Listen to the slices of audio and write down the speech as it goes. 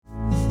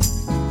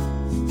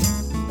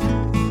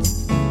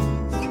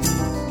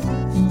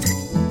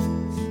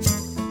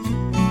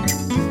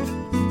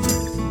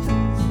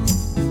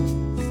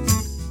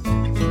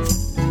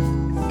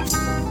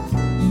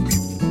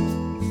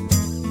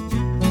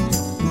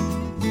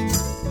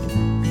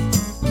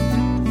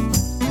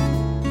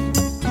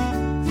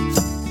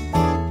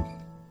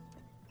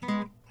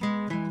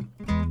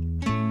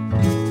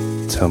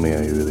Tell me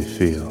how you really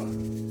feel.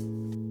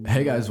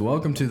 Hey guys,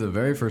 welcome to the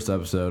very first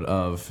episode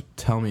of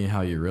Tell Me How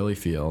You Really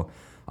Feel.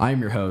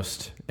 I'm your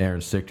host,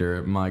 Aaron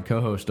Stichter. My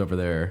co-host over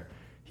there,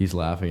 he's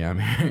laughing at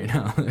me right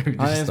now.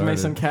 My name's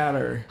Mason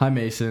Catter. Hi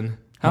Mason.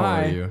 How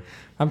Hi. are you?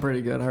 I'm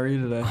pretty good. How are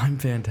you today? I'm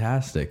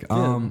fantastic.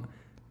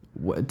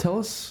 Good. Tell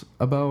us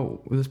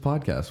about this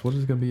podcast. What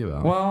is it going to be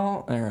about?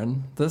 Well,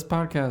 Aaron, this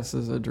podcast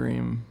is a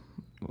dream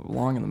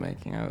long in the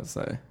making, I would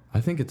say. I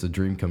think it's a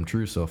dream come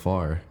true so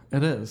far.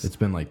 It is. It's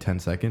been like 10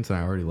 seconds and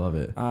I already love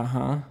it.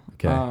 Uh-huh.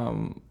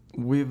 Okay.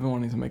 We've been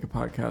wanting to make a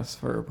podcast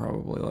for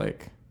probably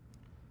like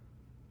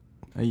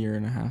a year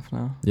and a half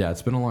now. Yeah,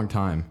 it's been a long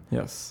time.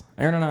 Yes.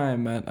 Aaron and I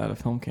met at a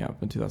film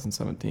camp in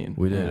 2017.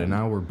 We did, and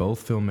now we're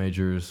both film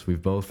majors.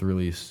 We've both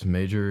released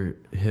major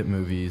hit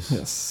movies.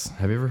 Yes.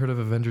 Have you ever heard of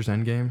Avengers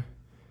Endgame?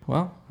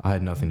 Well, I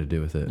had nothing to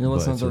do with it, you're but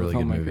listening it's to a the really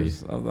good movie.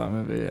 filmmakers of that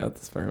movie at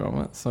this very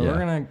moment. So Yeah.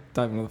 we're going to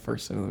dive into the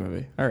first scene of the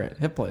movie. All right.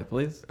 Hit play,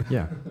 please.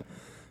 Yeah.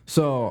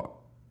 So,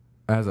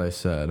 as I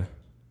said,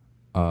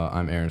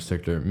 I'm Aaron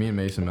Stichter. Me and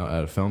Mason met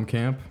at a film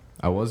camp.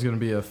 I was going to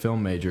be a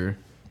film major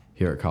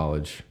here at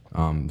college.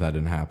 That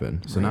didn't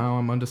happen. So Right. now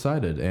I'm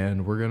undecided,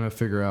 and we're going to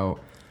figure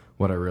out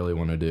what I really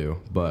want to do.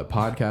 But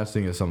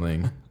podcasting is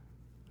something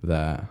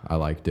that I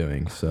like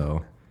doing,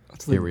 so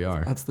here we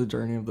are. That's the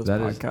journey of this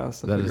That is- podcast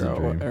to that is figure a out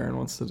dream. what Aaron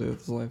wants to do with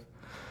his life.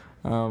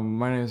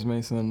 My name is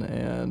Mason,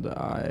 and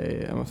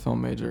I am a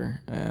film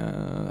major,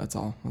 and that's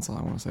all. That's all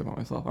I want to say about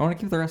myself. I want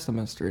to keep the rest a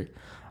mystery.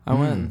 I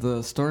want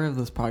the story of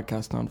this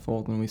podcast to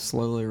unfold, and we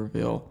slowly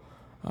reveal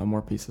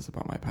more pieces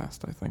about my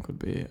past. I think would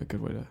be a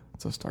good way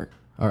to start.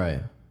 All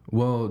right.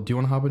 Well, do you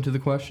want to hop into the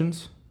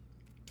questions?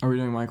 Are we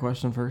doing my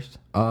question first?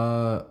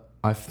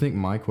 I think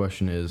my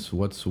question is,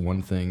 what's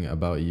one thing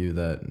about you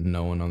that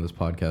no one on this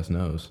podcast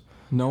knows,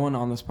 No one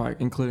on this podcast,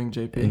 including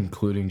JP.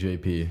 including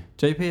JP?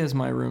 JP is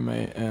my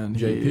roommate, and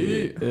he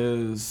JP.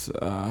 is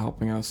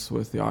helping us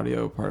with the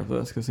audio part of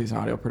this because he's an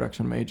audio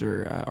production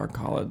major at our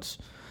college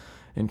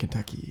in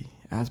Kentucky,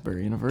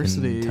 Asbury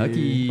University.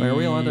 Kentucky. Wait, are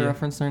we allowed to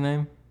reference their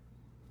name?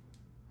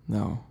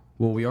 No.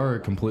 Well, we are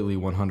completely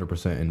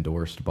 100%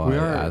 endorsed by We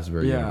are,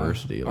 Asbury yeah.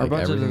 University. Our Like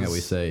budget everything that is- we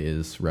say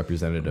is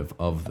representative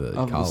of the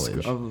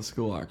college. Of the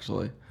school,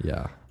 actually.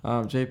 Yeah.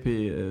 JP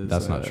is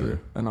That's not true.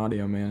 An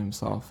audio man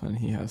himself, and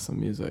he has some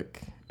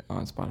music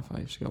on Spotify.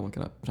 You should go look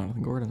it up.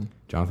 Jonathan Gordon.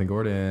 Jonathan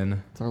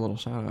Gordon. It's our little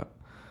shout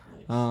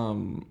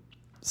out.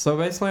 So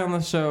basically on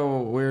this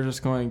show, we're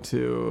just going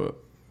to,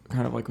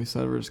 kind of like we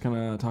said, we're just going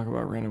to talk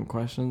about random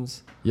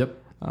questions. Yep.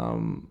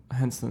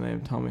 Hence the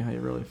name, Tell Me How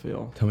You Really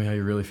Feel. Tell me how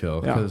you really feel.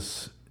 Yeah.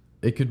 Because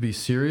it could be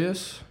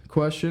serious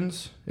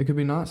questions. It could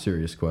be not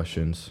serious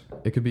questions.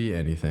 It could be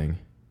anything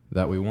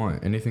that we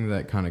want. Anything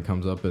that kind of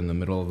comes up in the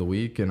middle of the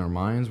week in our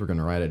minds, we're going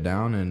to write it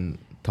down and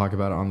talk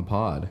about it on the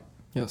pod.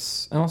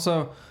 Yes. And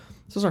also,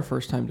 this is our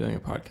first time doing a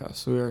podcast,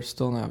 so we are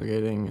still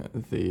navigating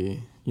the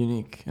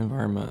unique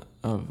environment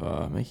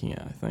of making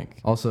it, I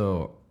think.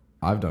 Also,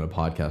 I've done a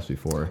podcast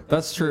before.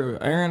 That's true.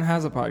 Aaron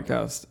has a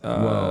podcast.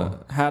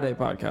 Had a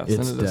podcast.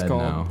 It's and it is dead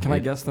called, now. Can I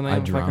guess the name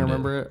if I drowned can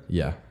remember it?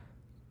 Yeah.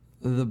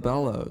 The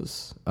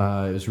Bellows. It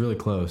was really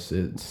close.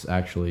 It's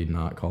actually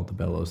not called The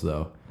Bellows,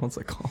 though. What's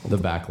it called? The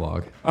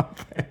Backlog.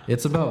 Okay.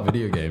 It's about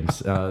video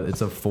games.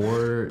 It's a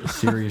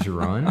 4-series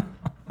run.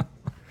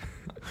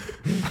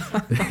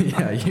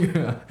 Yeah, you.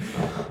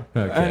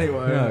 Okay. Anyway.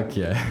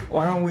 Okay.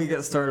 Why don't we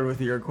get started with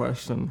your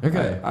question?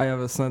 Okay. I have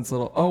a sense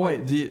little. Oh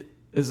wait,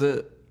 is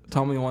it?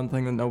 Tell me one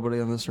thing that nobody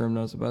in this room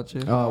knows about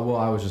you. Well,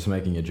 I was just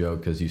making a joke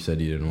because you said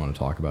you didn't want to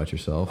talk about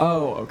yourself.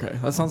 Oh, okay.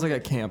 That sounds like a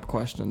camp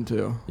question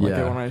too. Like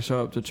Yeah. when I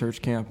show up to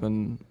church camp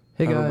and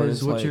Hey guys,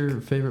 everybody's what's like-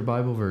 your favorite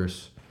Bible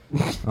verse?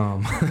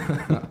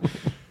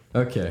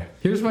 Okay,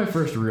 here's my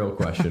first real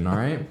question, all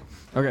right?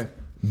 Okay.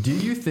 Do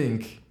you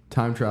think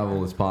time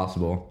travel is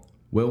possible?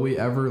 Will we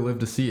ever live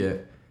to see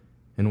it?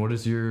 And what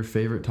is your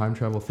favorite time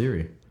travel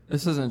theory?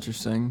 This is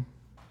interesting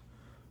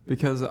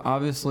because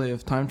obviously,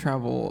 if time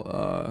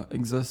travel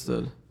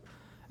existed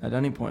at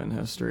any point in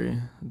history,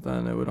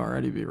 then it would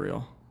already be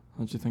real.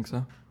 Don't you think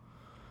so?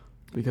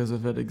 Because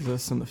if it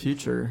exists in the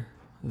future,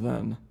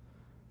 then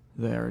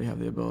they already have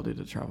the ability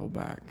to travel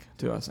back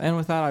to us. And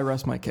with that, I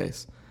rest my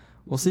case.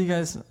 We'll see you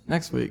guys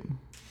next week.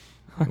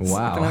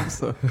 Wow. Second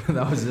episode.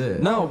 That was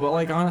it. No, but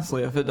like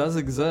honestly, if it does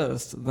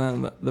exist,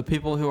 then the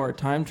people who are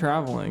time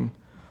traveling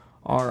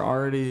are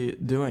already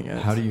doing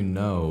it. How do you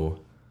know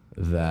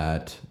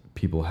that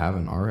people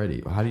haven't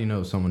already? How do you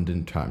know someone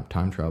didn't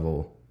time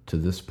travel to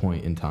this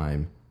point in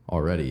time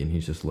already and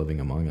he's just living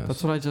among us?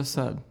 That's what I just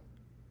said.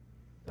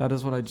 That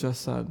is what I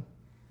just said.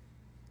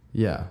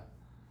 Yeah.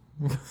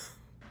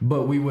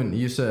 But we wouldn't.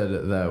 You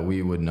said that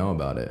we would know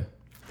about it.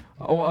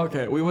 Oh,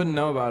 okay. We wouldn't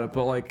know about it,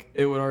 but like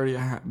it would already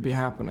be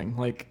happening.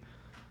 Like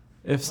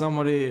if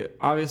somebody,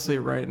 obviously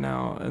right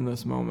now in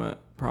this moment,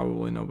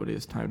 probably nobody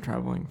is time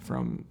traveling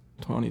from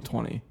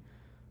 2020.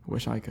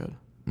 Wish I could.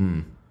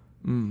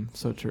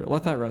 So true.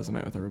 Let that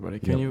resonate with everybody.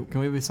 Can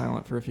we be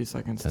silent for a few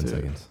seconds? 10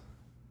 seconds.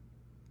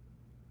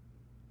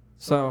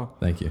 So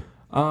Thank you.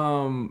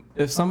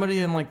 if somebody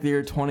in like the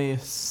year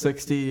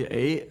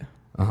 2068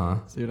 See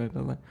what I did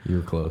there? You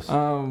were close.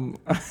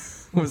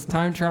 Was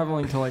time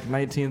traveling to like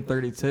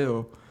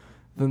 1932,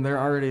 then that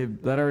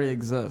already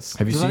exists.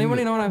 Have you Does seen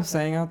anybody know what I'm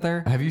saying out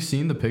there? Have you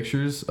seen the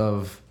pictures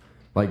of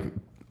like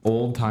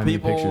old timey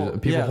pictures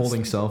of people yes.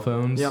 holding cell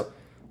phones?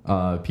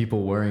 Yep.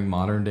 People wearing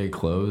modern day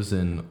clothes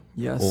and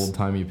Yes. old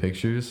timey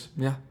pictures.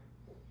 Yeah.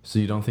 So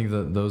you don't think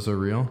that those are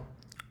real?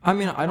 I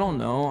mean, I don't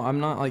know. I'm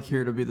not like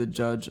here to be the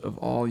judge of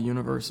all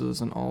universes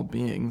and all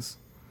beings,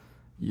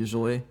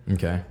 usually.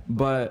 Okay.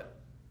 But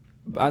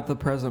at the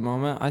present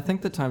moment, I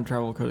think that time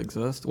travel could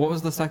exist.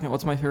 What's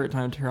my favorite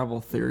time travel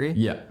theory?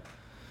 Yeah.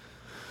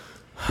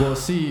 Well,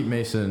 see,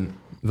 Mason,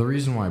 the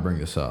reason why I bring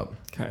this up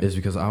Okay. is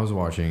because I was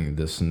watching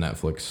this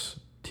Netflix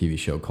TV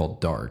show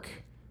called Dark.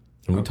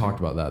 And we talked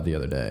about that the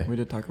other day. We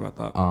did talk about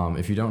that.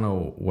 If you don't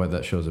know what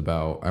that show's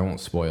about, I won't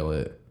spoil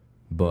it,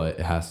 but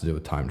it has to do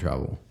with time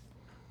travel.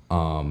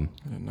 I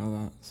didn't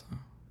know that. So.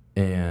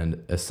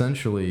 And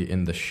essentially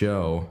in the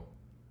show,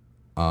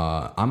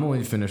 I'm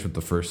only finished with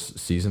the first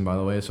season, by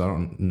the way, so I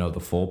don't know the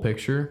full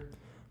picture.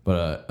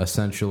 But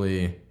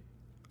essentially,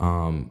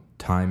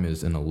 time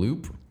is in a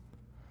loop,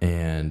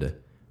 and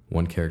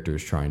one character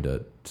is trying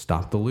to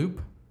stop the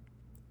loop,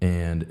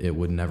 and it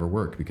would never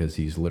work because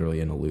he's literally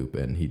in a loop,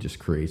 and he just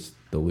creates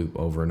the loop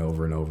over and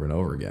over and over and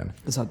over again.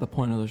 Is that the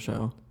point of the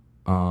show?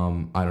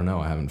 I don't know.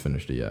 I haven't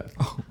finished it yet.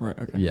 Oh, right.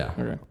 Okay. Yeah.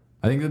 Okay.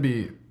 I think that'd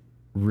be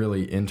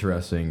really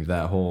interesting,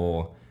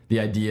 the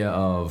idea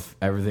of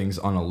everything's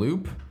on a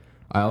loop.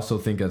 I also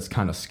think that's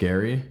kind of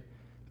scary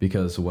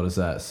because what does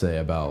that say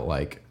about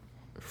like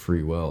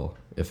free will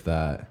if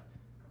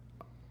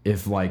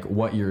like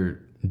what you're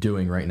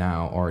doing right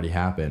now already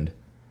happened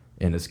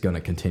and it's going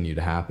to continue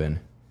to happen?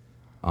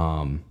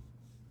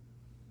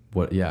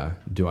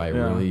 Do I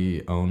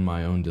really own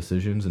my own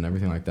decisions and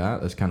everything like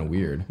that? That's kind of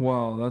weird.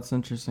 Well, that's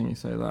interesting you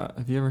say that.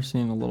 Have you ever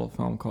seen a little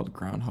film called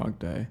Groundhog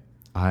Day?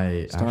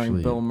 I starring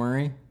actually Bill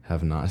Murray?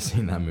 have not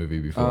seen that movie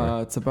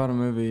before. It's about a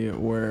movie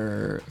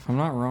where, if I'm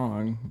not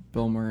wrong,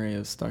 Bill Murray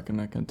is stuck in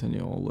a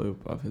continual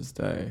loop of his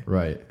day.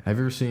 Right. Have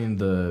you ever seen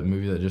the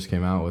movie that just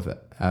came out with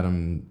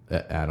Andy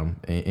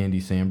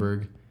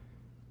Samberg?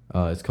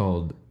 It's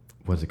called,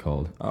 what's it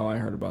called? Oh, I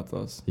heard about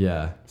this.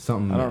 Yeah,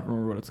 something. I don't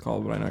remember what it's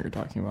called, but I know what you're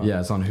talking about. Yeah,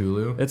 it's on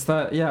Hulu. It's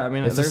that, yeah, I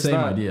mean, It's the there's same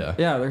that, idea.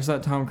 Yeah, there's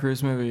that Tom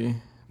Cruise movie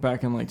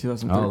back in like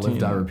 2013. Oh, Live,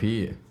 Die,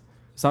 Repeat.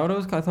 Is that what it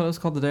was? I thought it was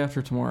called The Day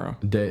After Tomorrow.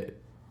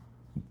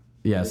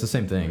 Yeah, it's the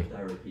same thing. Live,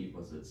 Die, Repeat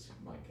was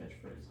my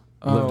catchphrase.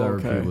 Live, Die,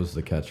 okay. Repeat was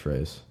the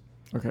catchphrase.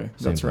 Okay, Same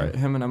that's right. thing.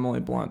 Him and Emily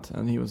Blunt,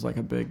 and he was like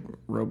a big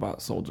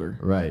robot soldier.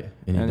 Right,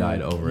 and he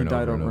died over and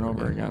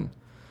over again.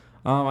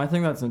 I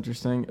think that's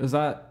interesting. Is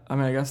that? I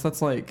mean, I guess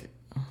that's like.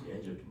 The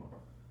Edge of Tomorrow.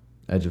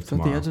 Edge of Is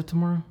Tomorrow. that The Edge of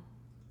Tomorrow?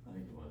 I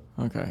think it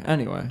was. Okay.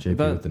 Anyway, JP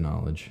with the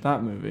knowledge.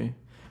 that movie.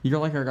 You're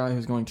like our guy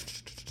who's going.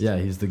 Yeah,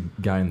 he's the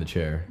guy in the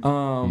chair.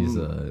 He's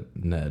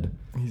Ned.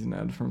 He's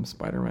Ned from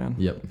Spider-Man.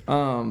 Yep.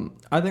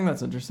 I think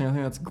that's interesting. I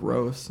think that's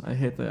gross. I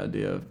hate the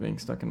idea of being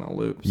stuck in a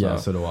loop. Yeah,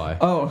 so do I.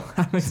 Oh,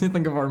 that makes me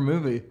think of our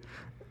movie.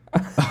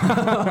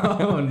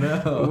 Oh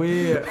no.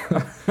 We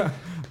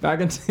back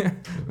in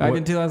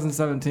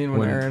 2017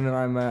 when Aaron and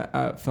I met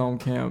at film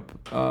camp,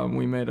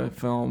 we made a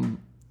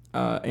film.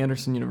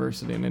 Anderson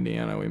University in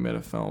Indiana. We made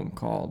a film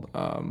called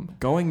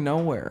Going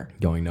Nowhere.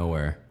 Going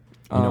Nowhere.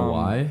 You know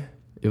why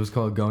it was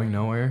called Going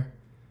Nowhere?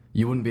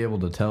 You wouldn't be able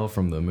to tell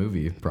from the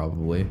movie,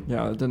 probably.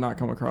 Yeah, it did not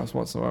come across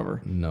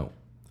whatsoever. No.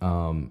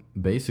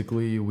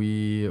 Basically,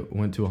 we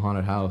went to a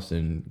haunted house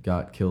and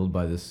got killed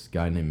by this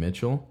guy named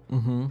Mitchell.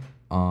 Mm-hmm.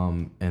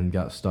 And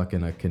got stuck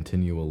in a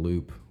continual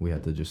loop. We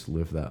had to just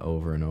live that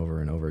over and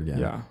over and over again.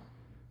 Yeah.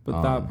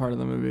 But that part of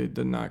the movie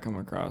did not come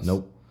across.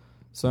 Nope.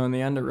 So in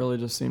the end, it really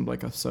just seemed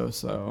like a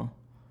so-so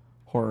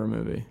horror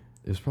movie.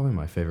 It was probably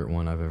my favorite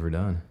one I've ever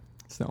done.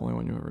 It's the only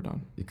one you've ever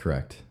done.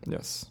 Correct.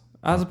 Yes.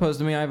 As opposed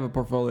to me, I have a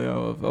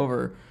portfolio of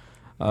over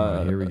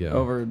Here we go.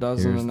 over a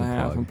dozen Here's and a the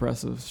half plug.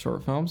 impressive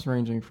short films,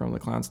 ranging from The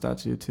Clown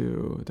Statue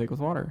to Take with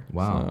Water.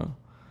 Wow. So,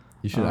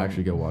 You should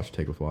actually go watch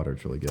Take with Water.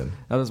 It's really good.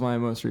 that is my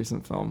most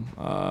recent film.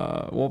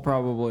 We'll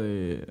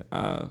probably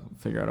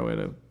figure out a way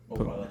to.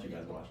 We'll probably let you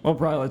guys watch it. We'll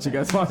probably let you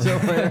guys watch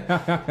it later.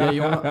 Yeah,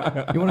 you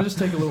want to just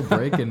take a little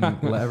break and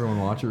let everyone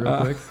watch it real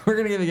quick? We're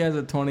gonna give you guys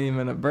a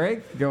 20-minute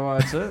break. Go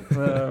watch it.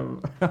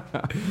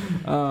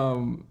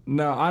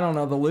 No, I don't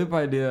know the loop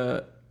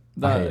idea.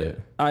 I hate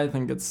it. I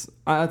think that's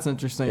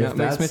interesting. If That makes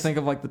me that's- think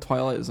of like the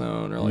Twilight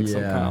Zone or like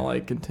some Yeah. kind of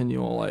like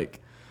continual like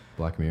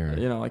Black Mirror.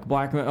 like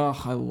Black Mirror.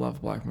 Oh, I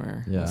love Black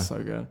Mirror. Yeah. That's so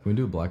good. Can we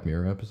do a Black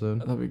Mirror episode?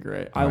 That'd be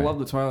great. I Right. love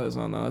the Twilight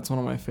Zone though. That's one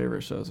of my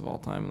favorite shows of all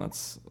time. And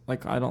that's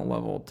like I don't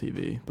love old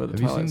TV, but the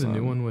Have you Twilight seen the Zone,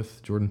 new one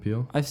with Jordan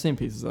Peele? I've seen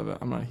pieces of it.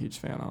 I'm not a huge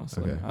fan,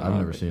 honestly. Okay, I'm I've not a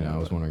never big seen it. fan I of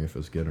was it. wondering if it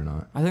was good or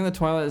not. I think the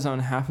Twilight Zone,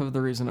 half of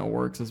the reason it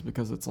works is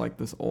because it's like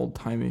this old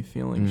timey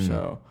feeling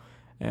show,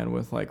 and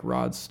with like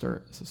is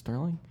it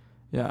Sterling?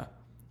 Yeah,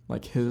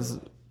 like it's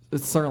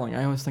Sterling.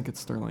 I always think it's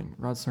Sterling.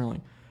 Rod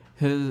Sterling.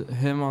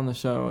 Him on the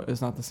show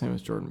is not the same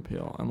as Jordan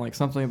Peele, and like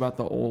something about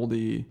the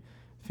oldie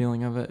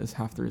feeling of it is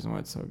half the reason why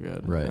it's so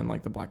good. Right. And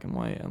like the black and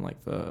white and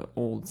like the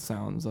old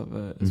sounds of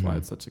it is why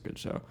it's such a good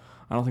show.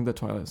 I don't think the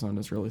Twilight Zone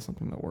is really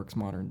something that works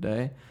modern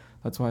day.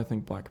 That's why I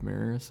think Black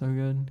Mirror is so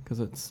good, because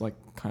it's like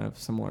kind of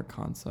similar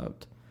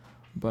concept,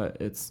 but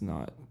it's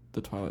not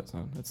the Twilight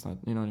Zone. It's not,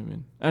 you know what I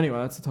mean? Anyway,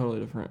 that's a totally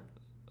different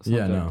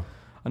subject. Yeah, no.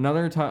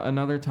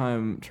 Another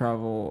time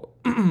travel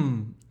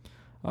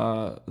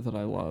that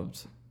I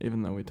loved,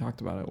 even though we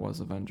talked about it, was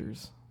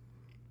Avengers.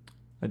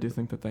 I do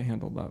think that they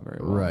handled that very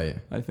well. Right.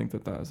 I think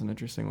that is an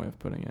interesting way of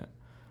putting it,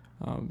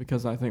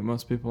 because I think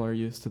most people are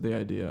used to the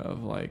idea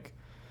of like,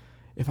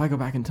 if I go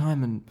back in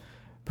time and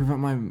prevent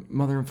my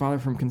mother and father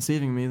from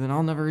conceiving me, then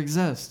I'll never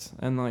exist.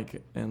 And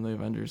like in the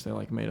Avengers, they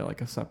like made it like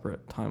a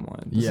separate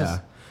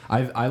timeline.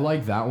 I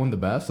like that one the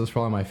best. That's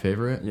probably my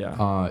favorite.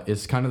 Yeah.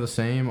 It's kind of the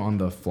same on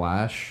the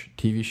Flash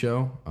TV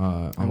show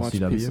on I watched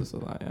CW. pieces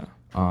of that. Yeah.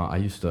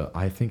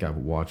 I think I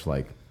watched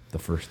like the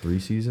first 3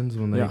 seasons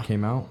when they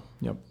came out.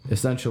 Yep.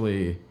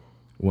 Essentially,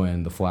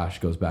 when the Flash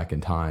goes back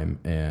in time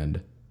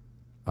and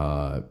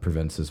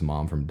prevents his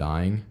mom from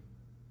dying,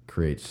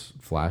 creates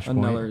Flashpoint.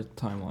 Another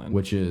timeline.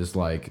 Which is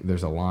like,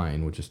 there's a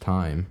line, which is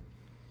time.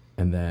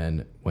 And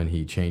then when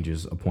he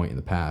changes a point in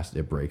the past,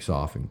 it breaks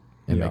off and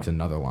makes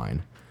another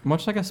line.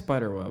 Much like a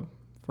spider web,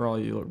 for all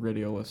you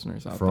radio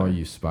listeners out there. For all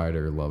you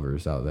spider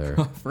lovers out there.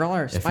 For all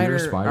our If you're a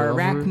spider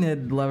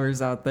arachnid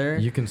lovers out there.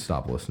 You can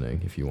stop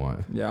listening if you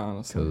want. Yeah,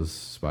 honestly. Because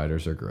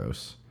spiders are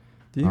gross.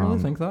 Do you really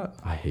think that?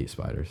 I hate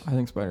spiders. I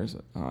think spiders,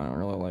 I don't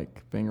really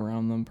like being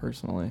around them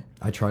personally.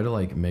 I try to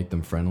like make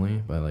them friendly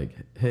by like,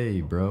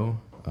 hey bro,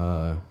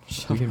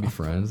 we can be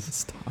friends.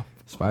 Stop.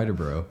 Spider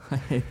bro. I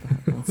hate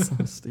that. That's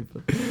so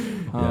stupid.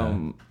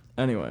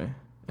 Anyway.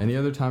 Any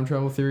other time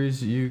travel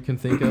theories you can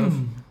think of?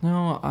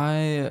 No,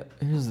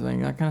 here's the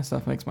thing. That kind of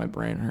stuff makes my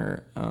brain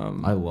hurt.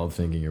 I love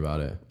thinking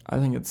about it. I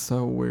think it's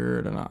so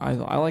weird, and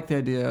I like the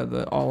idea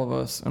that all of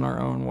us, in our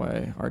own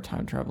way, are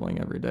time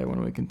traveling every day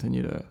when we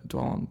continue to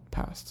dwell on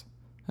past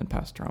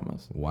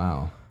traumas.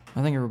 Wow.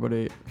 I think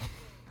everybody.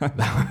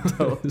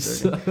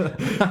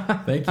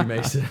 Thank you,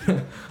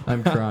 Mason.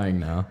 I'm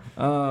crying now.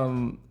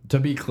 To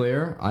be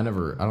clear, I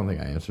don't think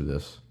I answered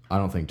this. I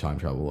don't think time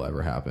travel will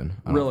ever happen.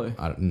 Really?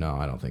 No,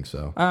 I don't think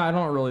so. I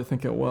don't really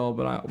think it will,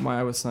 but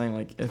I was saying,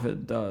 like, if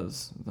it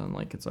does, then,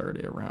 like, it's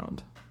already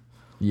around.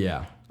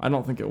 Yeah. I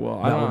don't think it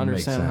will. I don't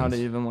understand how to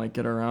even, like,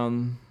 get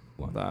around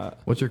that.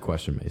 What's your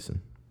question,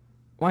 Mason?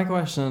 My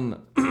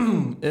question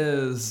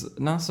is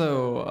not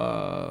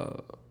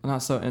so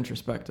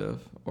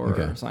introspective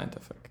or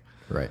scientific.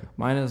 Right.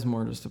 Mine is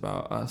more just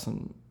about us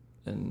and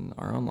in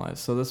our own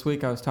lives. So this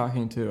week I was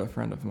talking to a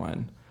friend of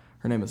mine.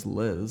 Her name is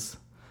Liz.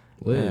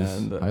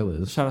 Hi,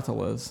 Liz. Shout out to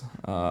Liz.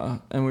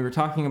 And we were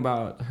talking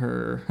about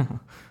her. We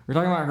were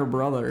talking about her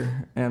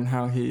brother and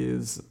how he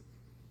plays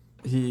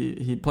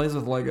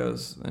with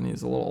Legos, and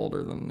he's a little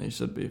older than he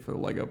should be for the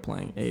Lego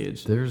playing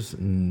age. There's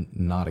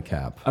not a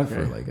cap for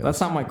Legos.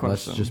 That's not my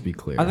question. Let's just be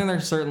clear. I think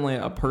there's certainly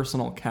a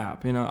personal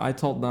cap. You know, I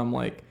told them,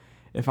 like,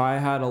 if I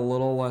had a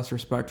little less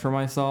respect for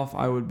myself,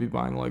 I would be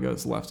buying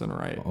Legos left and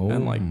right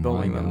and like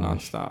building them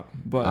nonstop.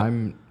 But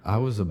I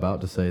was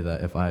about to say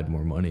that if I had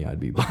more money, I'd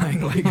be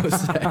buying Lego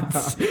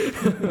sets.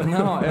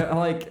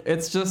 No,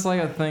 it's just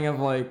like a thing of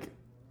like,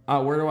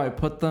 where do I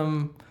put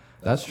them?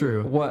 That's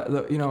true.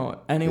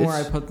 Anywhere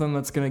I put them,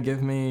 that's gonna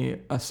give me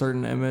a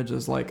certain image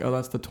is like, oh,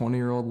 that's the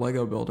 20-year-old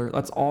Lego builder.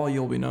 That's all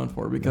you'll be known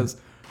for, because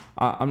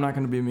I'm not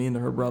gonna be mean to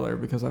her brother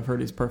because I've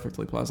heard he's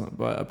perfectly pleasant.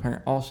 But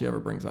apparently, all she ever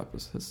brings up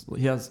is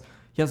he has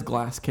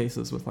glass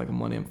cases with like a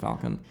Millennium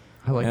Falcon.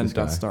 I like this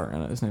guy. Death Star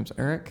in it. His name's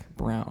Eric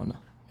Brown.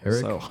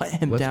 Eric, so hunt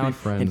him let's down be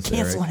friends, and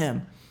cancel Eric.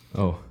 him.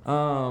 Oh.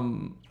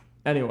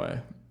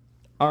 Anyway,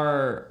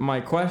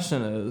 my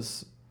question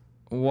is,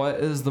 what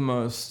is the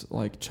most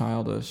like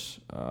childish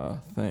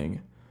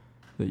thing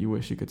that you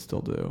wish you could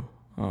still do?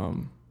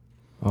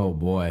 Oh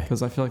boy.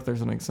 Because I feel like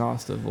there's an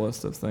exhaustive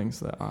list of things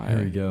that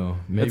There you go.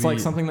 Maybe it's like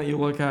something that you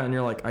look at and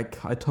you're like,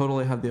 I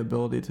totally have the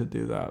ability to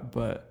do that,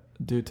 but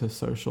due to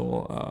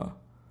social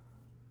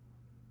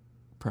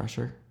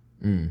pressure,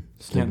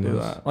 can't do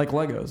that. Like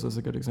Legos is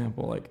a good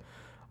example. Like,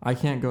 I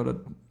can't go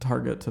to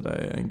Target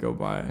today and go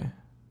buy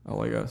a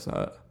Lego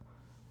set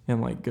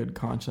in like good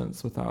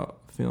conscience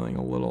without feeling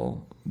a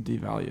little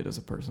devalued as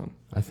a person.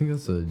 I think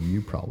that's a you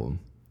problem.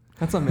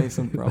 That's a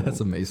Mason problem. That's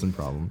a Mason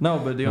problem. No,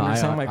 but do you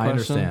understand my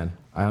question?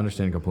 I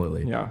understand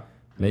completely. Yeah.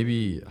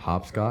 Maybe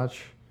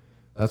hopscotch.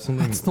 That's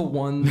something. That's the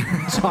one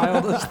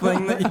childish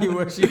thing that you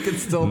wish you could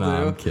still do.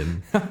 I'm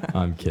kidding.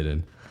 I'm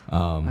kidding. I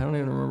don't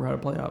even remember how to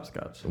play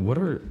hopscotch.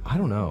 I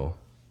don't know.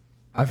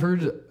 I've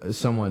heard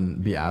someone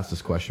be asked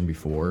this question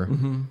before,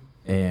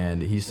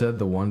 and he said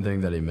the one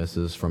thing that he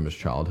misses from his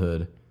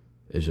childhood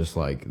is just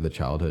like the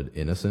childhood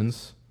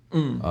innocence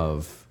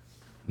of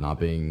not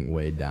being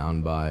weighed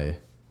down by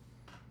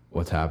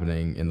what's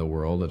happening in the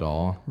world at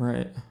all.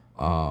 Right.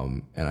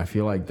 And I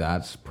feel like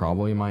that's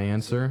probably my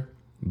answer,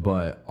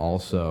 but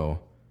also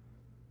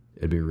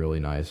it'd be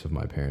really nice if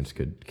my parents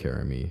could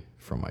carry me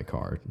from my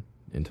car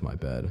into my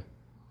bed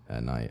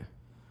at night.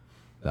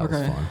 That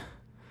was fun.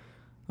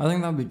 I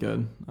think that'd be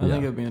good. I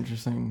think it'd be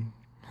interesting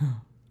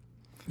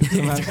Just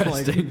imagine,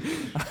 Interesting.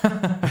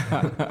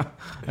 I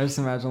just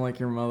imagine like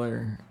your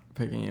mother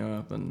picking you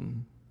up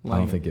and I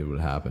don't think it would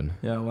happen.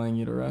 laying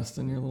you to rest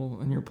in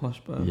your plush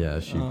bed. Yeah,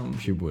 she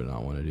would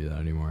not want to do that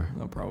anymore.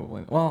 No,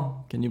 probably.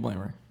 Well, can you blame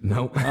her?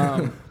 Nope.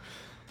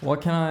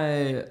 What can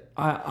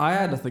I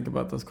had to think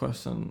about this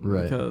question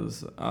Right.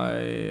 because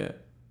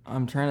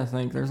I'm trying to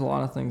think. There's a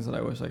lot of things that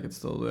I wish I could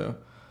still do.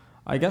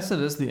 I guess it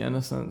is the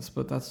innocence,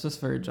 but that's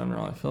just very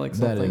general. I feel like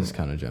That something, is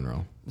kind of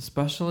general.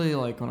 especially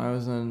like when I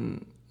was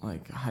in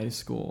like high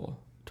school.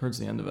 Towards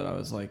the end of it, I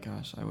was like,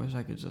 gosh, I wish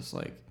I could just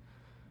like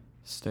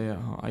stay at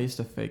home. I used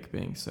to fake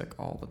being sick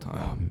all the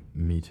time.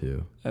 Me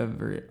too.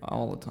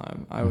 All the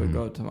time. I would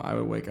I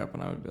would wake up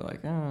and I would be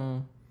like,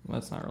 oh,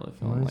 that's not really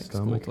feeling My like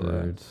school stomach today.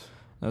 hurts.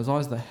 It was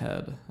always the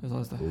head. It was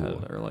always the head,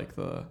 Ooh. or like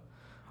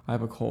I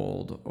have a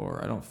cold,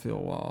 or I don't feel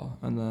well.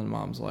 And then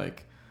mom's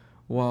like,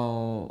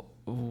 well,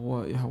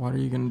 what are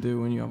you going to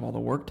do when you have all the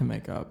work to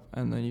make up?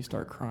 And then you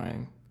start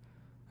crying.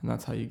 And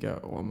that's how you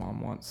get what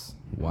mom wants.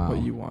 Wow.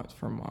 What you want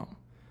from mom.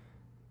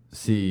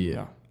 See,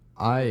 Yeah.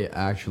 I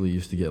actually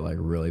used to get like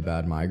really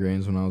bad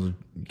migraines when I was a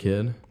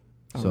kid.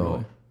 Oh, So,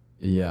 really?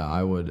 yeah,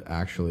 I would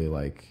actually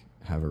like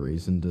have a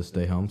reason to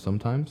stay home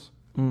sometimes.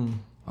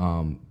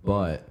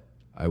 But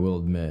I will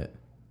admit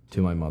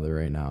to my mother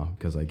right now,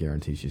 because I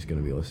guarantee she's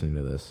going to be listening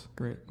to this.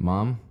 Great.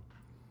 Mom,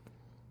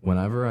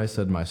 whenever I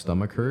said my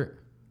stomach hurt,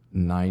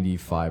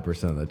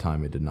 95% of the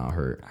time it did not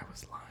hurt.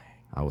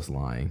 I was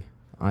lying.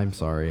 I'm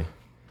sorry.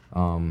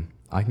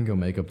 I can go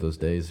make up those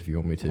days if you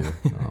want me to.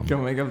 Go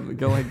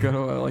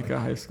to a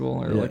high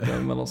school or like a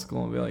middle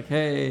school and be like,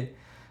 hey,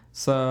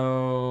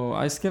 so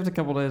I skipped a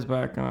couple days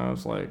back and I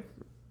was like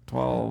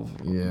 12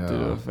 Yeah. due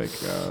to a fake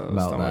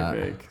About stomach that.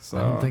 ache. So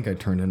I don't think I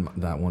turned in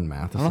that one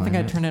math I don't assignment.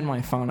 think I turned in my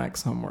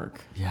phonics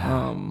homework.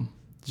 Yeah.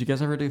 Did you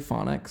guys ever do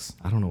phonics?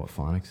 I don't know what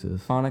phonics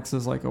is. Phonics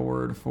is like a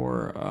word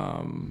for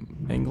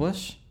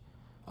English.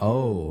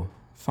 Oh.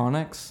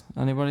 Phonics?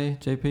 Anybody?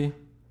 JP?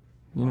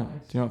 You know?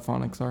 Do you know what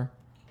phonics are?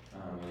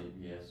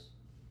 Yes.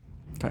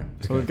 Okay.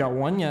 So we've got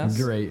one yes.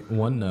 Great.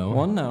 One no.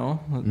 One no.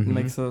 That Mhm.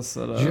 makes us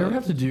at Did you ever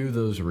have to do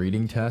those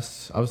reading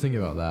tests? I was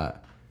thinking about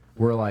that.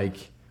 Where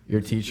like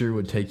your teacher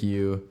would take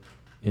you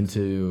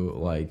into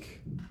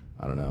like,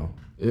 I don't know.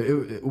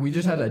 We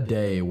just had a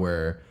day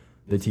where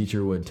the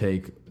teacher would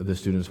take the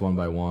students one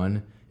by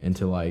one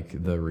into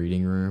like the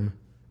reading room,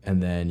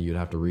 and then you'd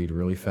have to read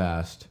really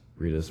fast,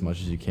 read as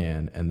much as you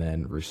can, and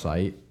then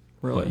recite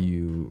what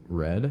you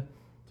read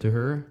to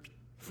her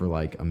for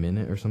like a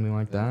minute or something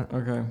like that.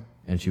 Okay.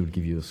 And she would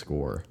give you a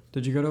score.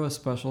 Did you go to a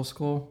special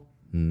school?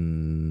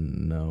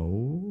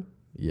 No.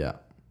 Yeah.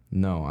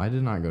 No, I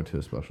did not go to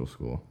a special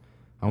school.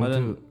 I went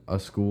to a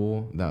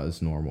school that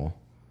was normal,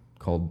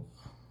 called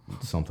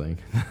something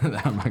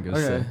that I'm not gonna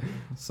say.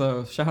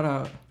 So shout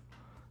out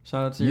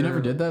to You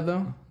never did that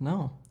though?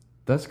 No.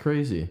 That's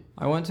crazy.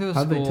 I went to a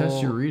How'd school. they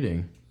test your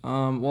reading?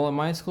 Well, at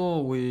my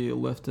school, we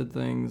lifted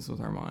things with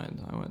our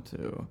mind. I went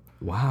to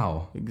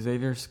Wow.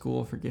 Xavier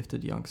School for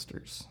Gifted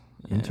Youngsters.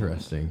 And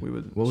Interesting. We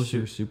would. What was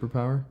your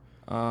superpower?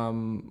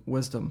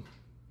 Wisdom.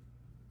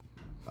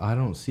 I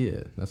don't see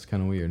it. That's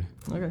kind of weird.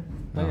 Okay.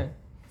 Oh. Okay.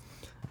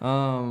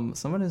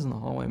 Somebody's in the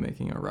hallway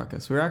making a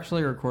ruckus. We're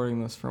actually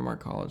recording this from our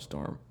college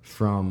dorm.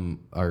 From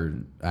our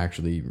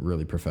actually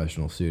really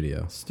professional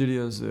studio.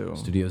 Studio Zoo.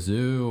 Studio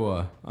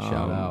Zoo.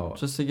 Shout out.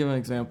 Just to give an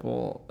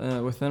example,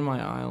 within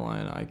my eye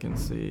line, I can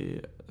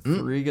see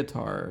 3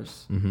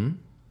 guitars. Mm-hmm.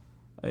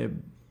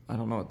 I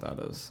don't know what that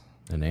is.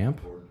 An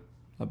amp? Board.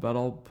 A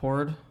pedal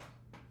board.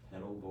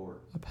 Pedal board.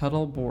 A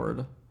pedal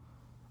board.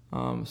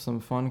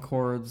 Some fun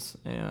chords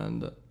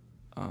and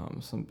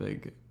some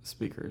big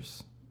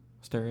speakers.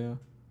 Stereo.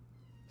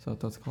 Is that what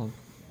that's called?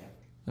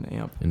 An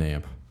amp. An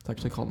amp. It's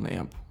actually called an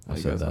amp. I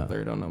You said guys that. out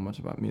there don't know much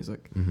about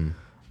music.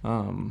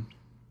 Mm-hmm.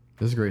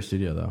 This is a great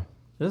studio though.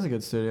 It is a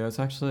good studio.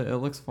 It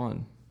looks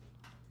fun.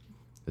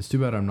 It's too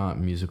bad I'm not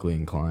musically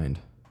inclined.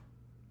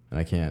 And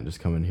I can't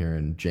just come in here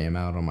and jam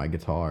out on my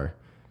guitar.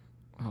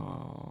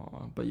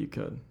 Oh, but you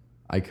could.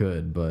 I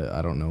could, but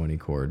I don't know any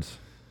chords.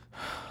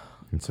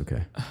 It's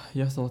okay.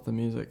 You have to let the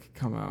music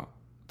come out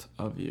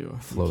of you.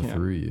 Flow can't-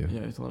 through you. Yeah,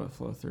 you have to let it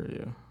flow through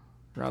you.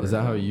 Is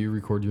that how you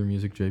record your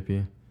music,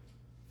 JP?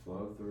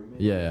 Flow through me?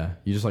 Yeah.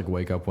 You just like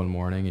wake up one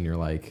morning and you're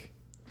like...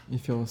 You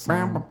feel a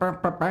song.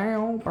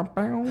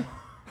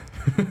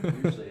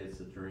 Usually it's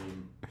a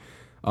dream.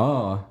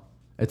 Oh,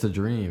 it's a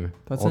dream.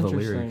 That's All the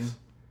interesting. lyrics.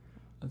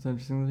 That's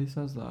interesting that he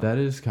says that. That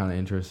is kind of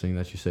interesting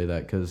that you say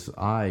that, because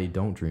I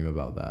don't dream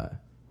about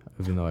that,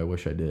 even though I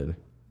wish I did.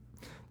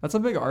 That's a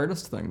big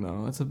artist thing,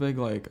 though. It's a big,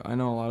 like, I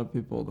know a lot of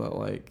people that,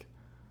 like,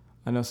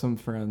 I know some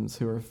friends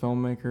who are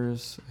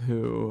filmmakers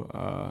who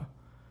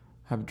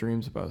have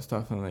dreams about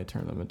stuff and they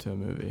turn them into a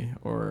movie,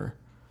 or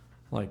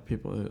like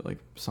people who like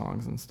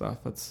songs and stuff.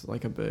 That's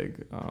like a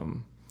big.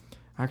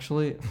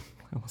 Actually,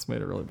 I almost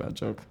made a really bad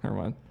joke. Never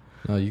mind.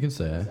 No, you can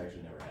say That's it.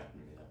 actually never happened to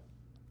me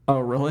though. Oh,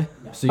 really?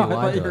 So you I thought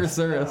lied you to were us.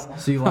 serious.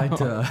 So you lied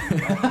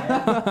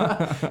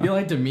to... you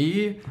lied to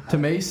me, to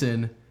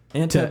Mason,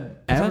 And to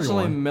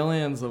potentially everyone.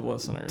 millions of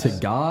listeners. To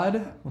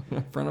God.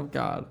 In front of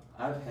God.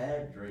 I've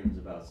had dreams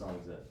about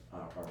songs that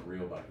aren't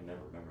real, but I can never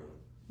remember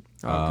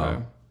them.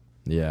 Okay.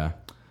 Yeah.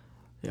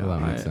 Yeah, Well,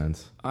 that makes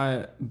sense.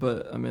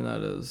 But I mean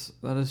that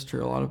is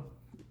true.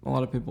 A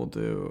lot of people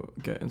do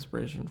get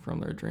inspiration from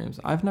their dreams.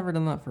 I've never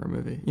done that for a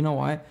movie. You know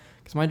why?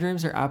 Because my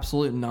dreams are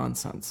absolute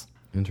nonsense.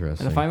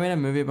 Interesting. And if I made a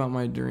movie about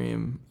my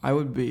dream, I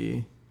would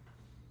be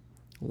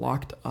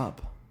locked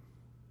up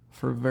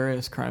for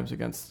various crimes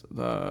against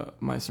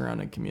my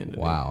surrounding community.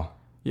 Wow.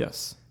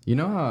 Yes. You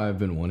know how I've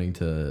been wanting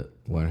to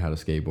learn how to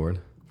skateboard?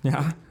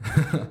 Yeah.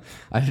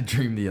 I had a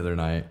dream the other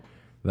night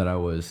that I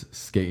was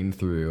skating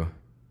through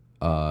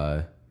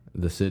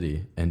the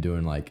city and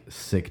doing like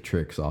sick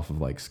tricks off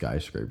of like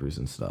skyscrapers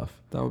and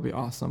stuff. That would be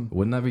awesome.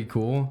 Wouldn't that be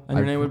cool? And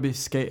your name would be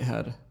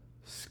Skatehead.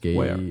 Skate.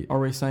 Wait, are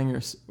we saying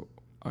you're...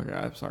 Okay,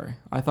 I'm sorry.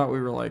 I thought we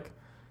were like,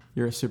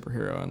 you're a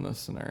superhero in this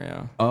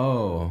scenario.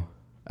 Oh,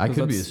 I 'Cause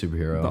could be a that's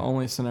superhero. The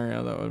only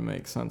scenario that would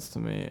make sense to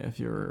me if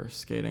you were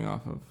skating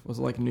off of... Was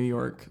it like New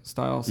York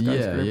style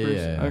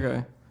skyscrapers? Yeah.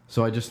 Okay.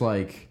 So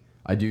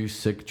I do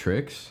sick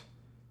tricks,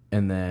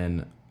 and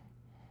then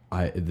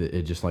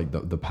it just like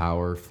the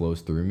power flows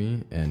through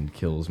me and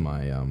kills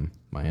my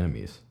my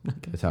enemies.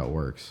 That's how it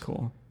works.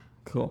 Cool.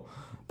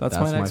 That's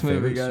That's my next my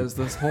movie, favorite guys.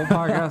 This whole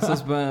podcast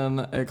has been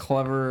a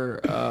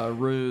clever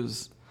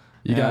ruse.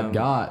 You And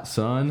got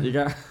son. You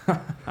got...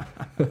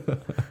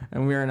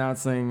 And we are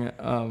announcing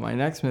my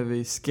next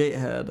movie,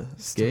 Skatehead.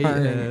 Starring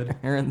Skatehead.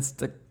 Aaron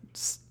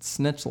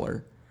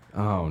Snitchler.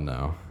 Oh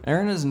no.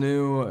 Aaron is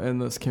new in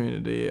this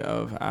community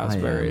of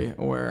Asbury,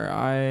 where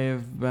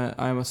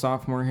I'm a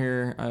sophomore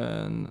here,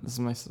 and this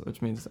is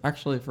which means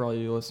actually for all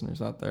you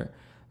listeners out there, it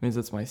means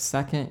it's my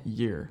second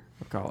year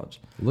of college.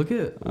 Look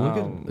at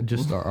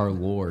just our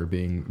lore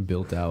being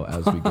built out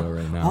as we go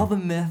right now. All the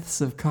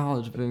myths of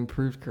college being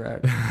proved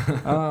correct.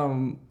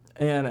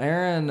 And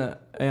Aaron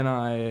and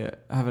I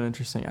have an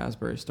interesting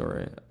Asbury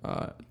story.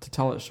 To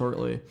tell it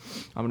shortly,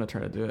 I'm going to try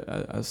to do it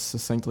as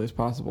succinctly as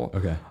possible.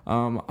 Okay.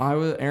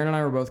 Aaron and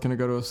I were both going to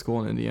go to a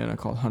school in Indiana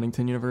called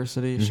Huntington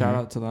University. Mm-hmm. Shout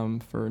out to them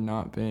for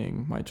not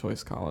being my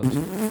choice college.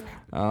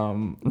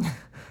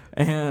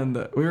 And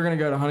we were going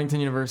to go to Huntington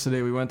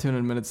University. We went to an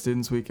admitted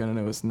students weekend, and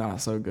it was not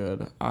so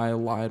good. I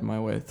lied my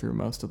way through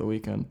most of the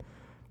weekend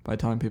by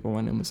telling people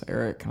my name was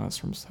Eric, and I was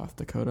from South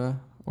Dakota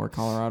or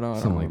Colorado.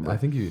 I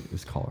think it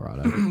was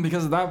Colorado.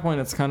 Because at that point,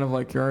 it's kind of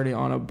like you're already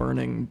on a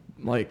burning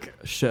like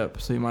ship,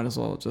 so you might as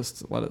well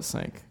just let it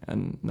sink,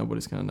 and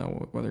nobody's going to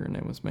know whether your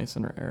name was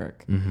Mason or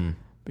Eric. Mm-hmm.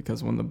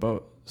 Because when the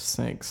boat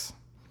sinks,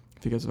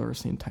 if you guys have ever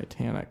seen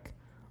Titanic,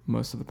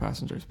 most of the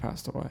passengers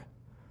passed away.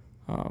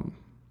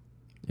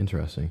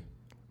 Interesting.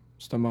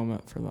 Just a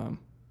moment for them.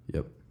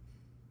 Yep.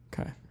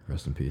 Okay.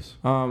 Rest in peace.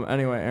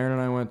 Anyway, Aaron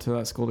and I went to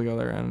that school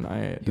together, and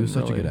He was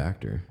such a good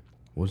actor.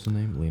 What's the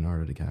name?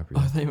 Leonardo DiCaprio.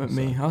 Oh, they meant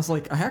me. I was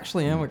like, I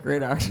actually am a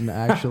great actor.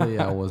 Actually,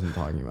 I wasn't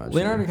talking about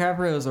Leonardo you.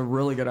 DiCaprio is a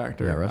really good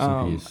actor. Yeah, rest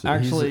in peace.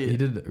 Actually, he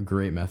did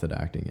great method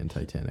acting in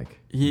Titanic.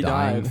 He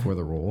Dying died for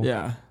the role.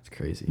 Yeah. It's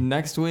crazy.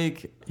 Next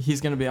week,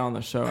 he's going to be on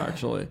the show,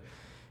 actually.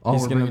 Oh,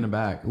 He's we're bringing it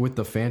back with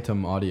the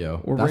Phantom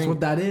audio. That's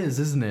what that is,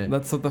 isn't it?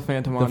 That's what the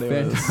Phantom audio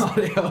is.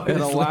 Audio It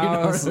is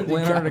allows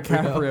Leonardo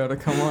DiCaprio to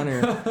come on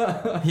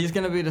here. He's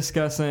going to be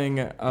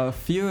discussing a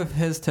few of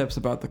his tips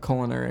about the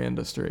culinary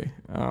industry.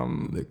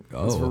 So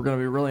we're going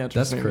to be really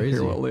interested to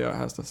hear what Leo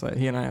has to say.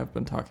 He and I have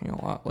been talking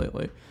a lot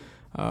lately.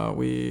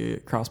 We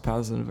cross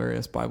paths in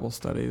various Bible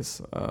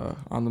studies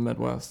on the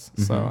Midwest.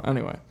 Mm-hmm. So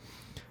anyway,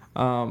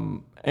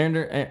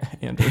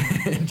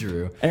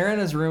 Andrew. Aaron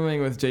is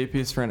rooming with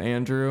JP's friend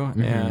Andrew,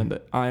 mm-hmm. and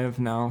I have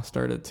now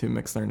started to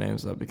mix their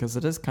names up because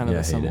it is kind of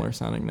a similar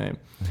sounding name.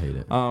 I hate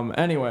it.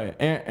 Anyway,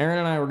 Aaron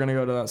and I were going to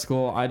go to that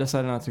school. I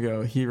decided not to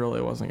go. He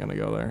really wasn't going to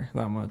go there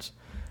that much.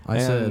 I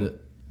said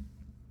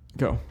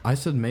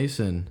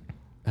Mason,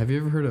 have you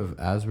ever heard of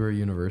Asbury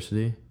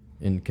University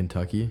in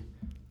Kentucky?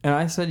 And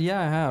I said,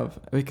 yeah, I have,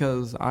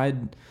 because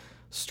I'd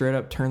straight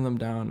up turned them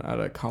down at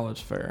a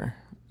college fair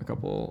a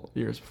couple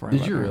years before.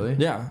 Did you really?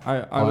 Yeah.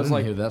 I was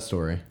didn't hear that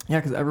story. Yeah,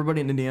 because everybody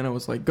in Indiana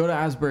was like, go to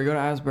Asbury.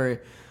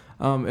 It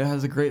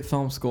has a great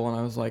film school. And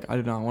I was like, I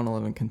do not want to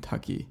live in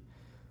Kentucky,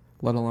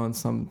 let alone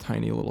some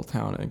tiny little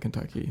town in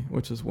Kentucky,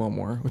 which is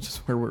Wilmore, which is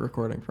where we're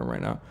recording from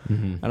right now.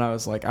 Mm-hmm. And I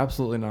was like,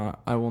 absolutely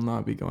not. I will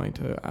not be going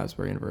to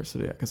Asbury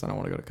University because I don't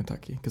want to go to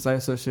Kentucky. Because I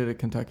associated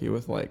Kentucky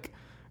with like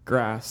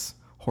grass,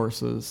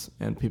 horses,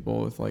 and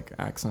people with like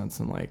accents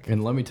and like.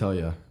 And let me tell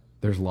you,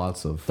 there's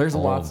lots of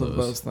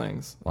those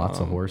things. Lots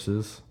of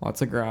horses,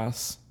 lots of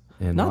grass,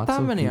 and not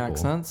that many people.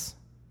 Accents.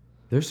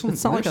 There's some.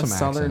 It's not like a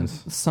southern,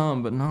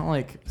 accents. but not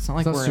like it's not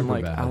like we're in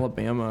like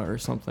Alabama or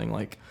something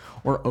like,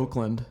 or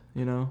Oakland.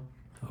 You know.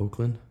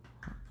 Oakland.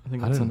 I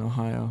think it's in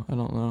Ohio. I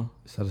don't know.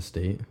 Is that a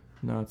state?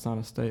 No, it's not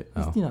a state.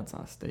 Oh. You know, it's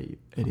not a state,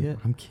 you idiot.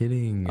 I'm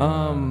kidding.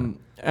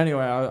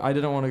 Anyway, I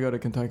didn't want to go to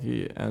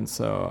Kentucky, and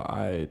so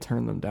I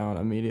turned them down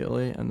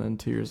immediately. And then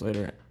 2 years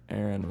later,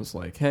 Aaron was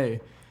like,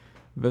 "Hey,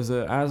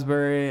 visit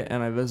Asbury,"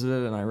 and I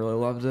visited, and I really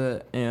loved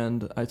it.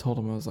 And I told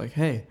him, I was like,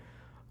 "Hey,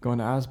 going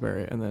to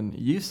Asbury," and then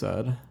you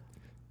said,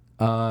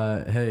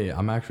 Hey,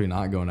 I'm actually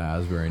not going to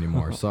Asbury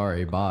anymore.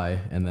 Sorry, bye.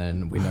 And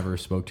then we never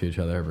spoke to each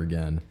other ever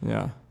again.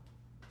 Yeah.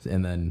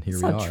 And then here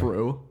It's we not are.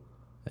 true.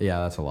 Yeah,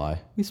 that's a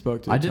lie. We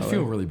spoke to I each did other.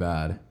 feel really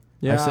bad.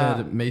 Yeah. I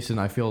said, Mason,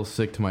 I feel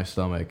sick to my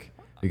stomach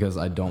because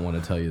I don't want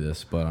to tell you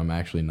this, but I'm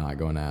actually not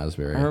going to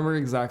Asbury. I remember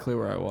exactly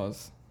where I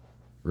was.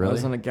 Really? I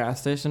was in a gas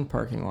station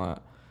parking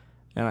lot,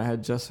 and I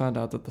had just found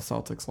out that the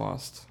Celtics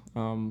lost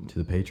To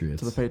the Patriots.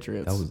 to the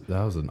Patriots.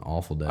 That was an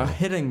awful day. A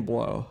hitting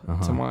blow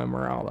Uh-huh. to my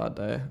morale that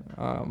day.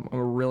 I'm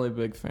a really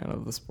big fan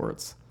of the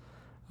sports.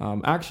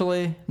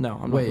 Actually, no,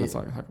 I'm not going Wait. to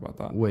talk about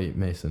that. Wait,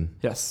 Mason.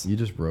 Yes. You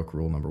just broke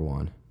rule number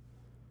 1.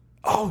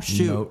 Oh,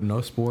 shoot.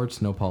 No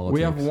sports, no politics.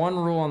 We have one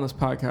rule on this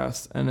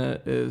podcast, and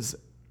it is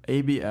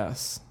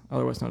ABS,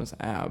 otherwise known as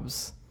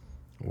ABS.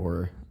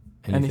 Or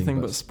Anything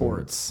but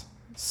sports.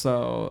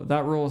 So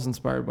that rule is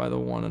inspired by the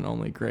one and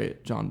only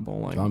great John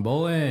Bowling. John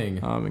Bowling.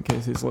 In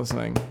case he's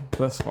listening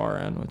this far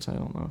in, which I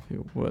don't know if he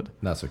would.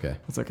 That's okay.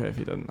 It's okay if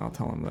he didn't. I'll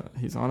tell him that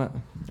he's on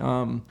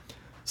it.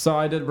 So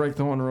I did break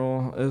the one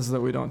rule, is that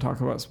we don't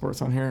talk about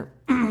sports on here.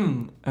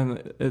 And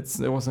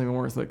it wasn't even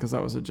worth it because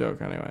that was a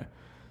joke anyway.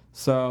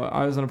 So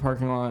I was in a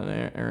parking lot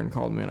and Aaron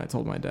called me and I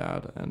told my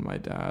dad, and my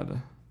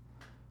dad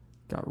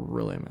got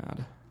really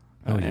mad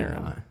Oh, at he did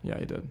Aaron. not. Yeah,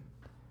 he did.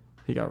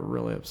 He got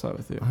really upset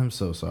with you. I'm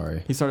so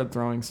sorry. He started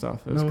throwing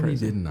stuff. It was No,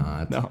 crazy. he did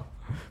not. No.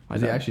 My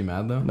Was he dad- actually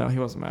mad though? No, he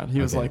wasn't mad.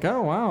 He was Okay. like,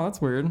 "Oh wow, that's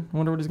weird.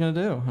 Wonder what he's gonna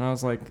do." And I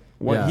was like,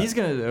 "What Yeah, he's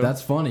gonna do?"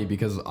 That's funny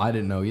because I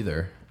didn't know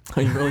either.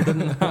 You really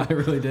didn't. I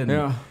really didn't.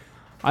 Yeah.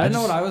 I didn't know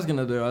just- what I was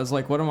gonna do. I was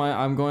like, "What am I?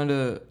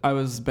 I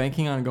was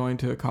banking on going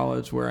to a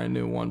college where I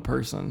knew one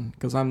person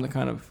because I'm the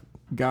kind of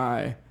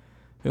guy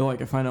who,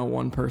 like, if I know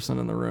one person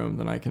in the room,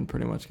 then I can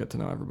pretty much get to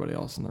know everybody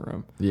else in the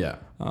room. Yeah.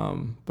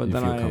 But you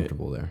then feel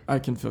comfortable there. I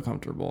can feel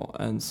comfortable.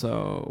 And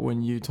so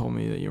when you told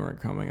me that you weren't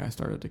coming, I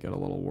started to get a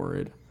little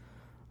worried.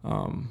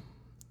 And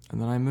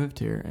then I moved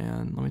here,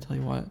 and let me tell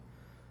you what,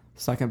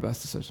 second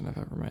best decision I've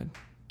ever made.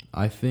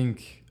 I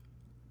think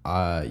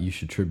you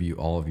should tribute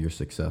all of your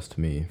success to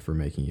me for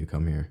making you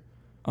come here.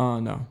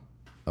 No.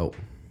 Oh.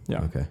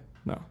 Yeah. Okay.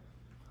 No.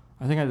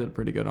 I think I did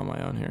pretty good on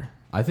my own here.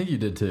 I think you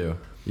did too.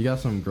 You got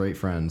some great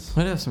friends.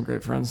 I do have some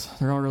great friends.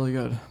 They're all really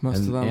good. Most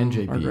And- of them and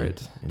JP. are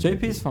great. And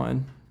JP's JP.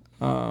 fine.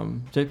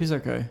 JP's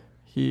okay.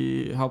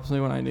 He helps me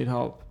when I need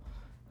help,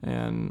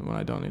 and when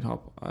I don't need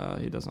help,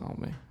 he doesn't help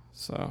me.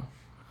 So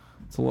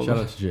it's a little Shout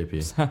bit out to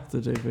JP. shout out to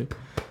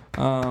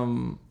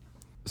JP.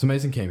 So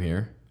Mason came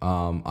here.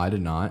 I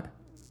did not.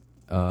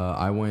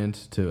 I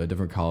went to a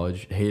different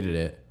college, hated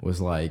it,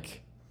 was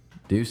like,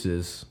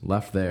 deuces,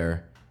 left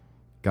there,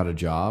 got a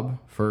job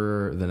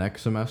for the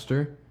next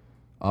semester,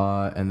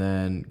 and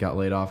then got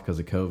laid off because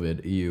of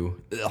COVID.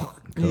 Ew.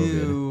 Ugh,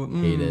 COVID.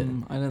 Ew, Hate it.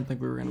 I didn't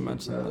think we were going to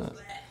mention that.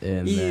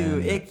 And Ew,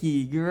 then,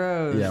 icky,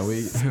 gross. yeah,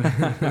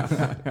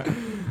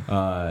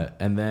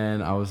 and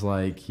then I was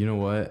like, you know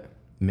what?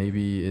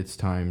 Maybe it's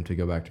time to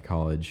go back to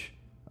college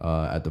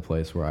at the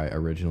place where I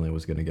originally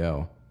was going to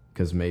go.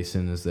 Because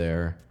Mason is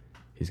there.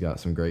 He's got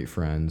some great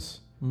friends.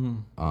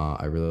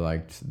 I really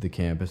liked the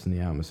campus and the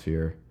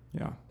atmosphere.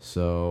 Yeah.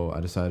 So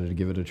I decided to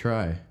give it a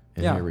try.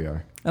 And Yeah. here we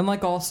are. And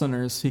like all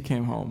sinners, he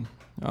came home.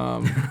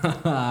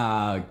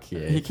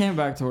 Okay. He came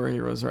back to where he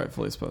was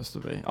rightfully supposed to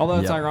be. Although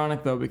it's Yeah.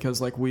 ironic, though, because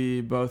like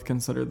we both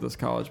considered this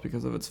college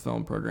because of its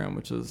film program,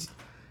 which is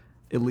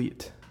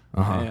elite.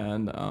 Uh-huh.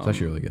 And It's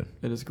actually really good.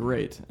 it is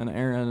great. And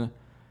Aaron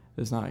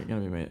is not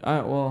going to be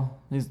well,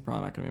 he's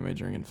probably not going to be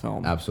majoring in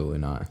film. Absolutely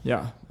not.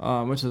 Yeah.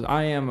 Which is,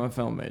 I am a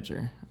film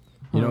major.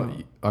 You know,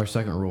 our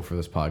second rule for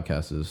this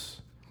podcast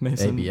is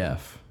Mason.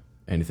 ABF.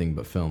 Anything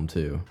but film,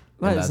 too.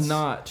 That And is that's-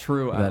 not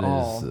true that at is-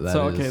 all. that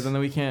So okay, is- then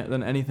we can't.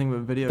 Then anything but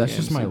video That's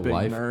games. just my you big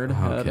life. Nerd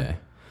head. Okay.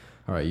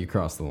 All right, you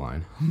crossed the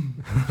line.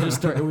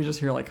 We just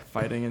hear like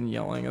fighting and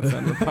yelling at the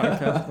end of the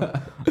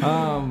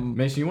podcast.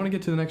 Mason, you want to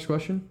get to the next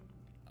question?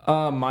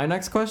 My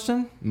next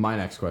question. My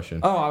next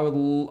question. Oh, I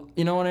would.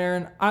 You know what,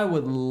 Aaron? I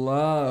would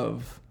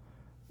love.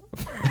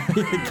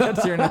 You can get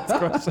to your next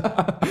question.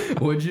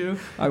 Would you?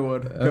 I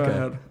would. Go Okay.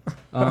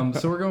 ahead.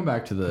 So we're going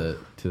back to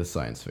the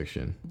science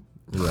fiction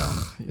realm.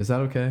 Is that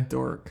okay?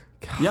 Dork.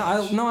 Yeah, I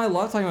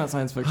love talking about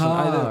science fiction.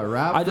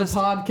 Wrap the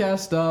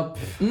podcast up.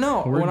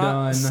 No, We're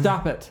done.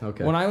 Stop it.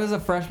 Okay. When I was a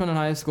freshman in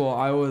high school,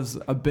 I was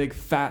a big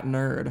fat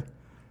nerd.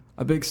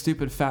 A big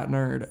stupid fat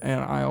nerd,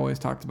 and I always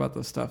talked about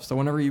this stuff. So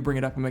whenever you bring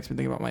it up, it makes me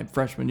think about my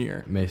freshman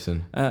year.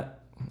 Mason,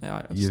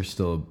 you're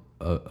still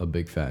a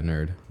big fat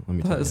nerd. Let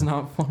me tell that you. is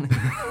not funny.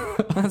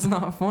 That's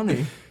not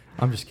funny.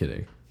 I'm just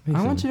kidding.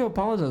 I want you to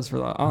apologize for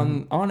that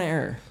on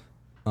air.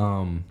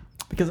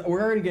 Because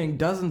we're already getting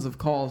dozens of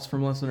calls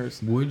from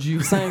listeners Would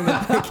you? saying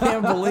that I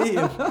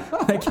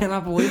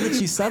cannot believe that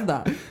she said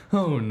that.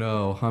 Oh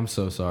no, I'm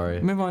so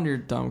sorry. Move on to your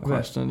dumb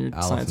question, your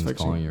science Allison's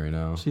fiction. calling you right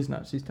now. She's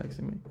not. She's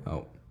texting me.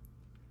 Oh,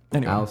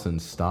 Anyway. Allison,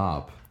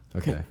 stop.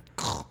 Okay.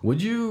 Would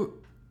you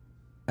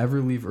ever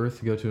leave Earth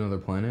to go to another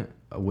planet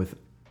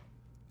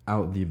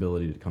without the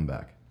ability to come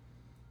back?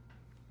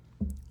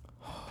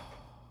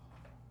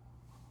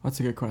 That's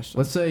a good question.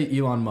 Let's say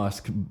Elon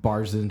Musk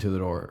bars into the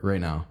door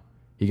right now.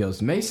 He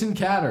goes, Mason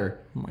Catter.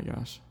 Oh my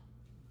gosh.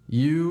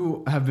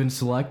 You have been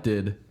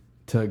selected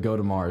to go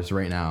to Mars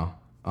right now.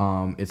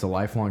 It's a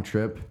lifelong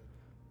trip.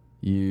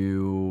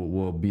 You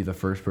will be the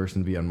first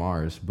person to be on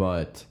Mars,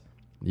 but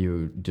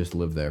you just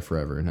live there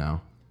forever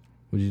now.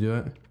 Would you do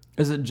it?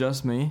 Is it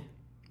just me?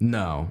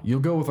 No. You'll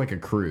go with like a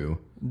crew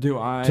Do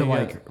I to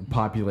like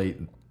populate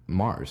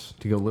Mars,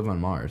 to go live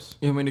on Mars.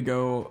 You want me to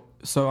go?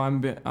 So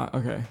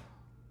okay.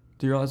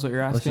 Do you realize what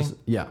you're Let's asking?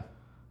 yeah.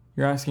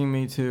 You're asking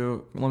me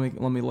to let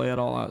me lay it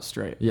all out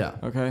straight. Yeah.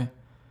 Okay.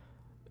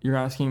 You're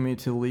asking me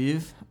to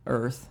leave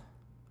Earth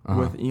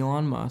with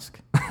Elon Musk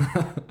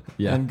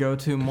Yeah. and go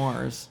to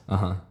Mars,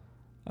 Uh-huh.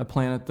 a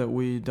planet that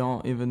we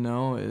don't even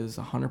know is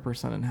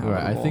 100% inhabitable.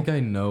 Right. I think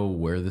I know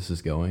where this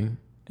is going.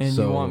 And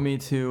so, you want me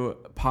to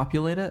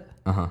populate it?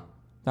 Uh-huh.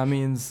 That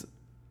means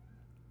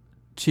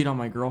cheat on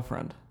my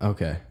girlfriend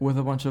Okay. with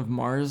a bunch of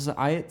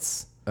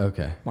Marsites.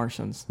 Okay.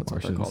 Martians. That's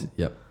Martians. what they're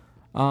Yep.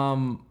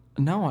 called.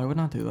 No, I would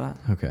not do that.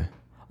 Okay.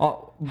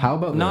 Oh, How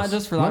about not this?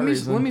 just for that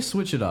reason? Let me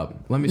switch it up.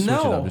 Let me switch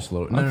it up just a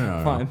little. No, Okay,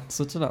 no. Fine,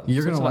 switch it up.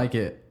 You're Switch gonna it like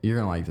it. You're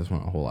gonna like this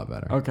one a whole lot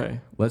better. up. Okay.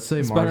 Let's say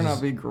This Mars. better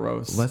not be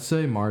gross. Let's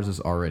say Mars is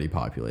already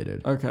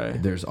populated. Okay.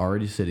 There's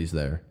already cities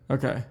there.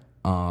 Okay.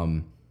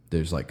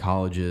 There's like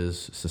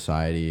colleges,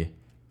 society.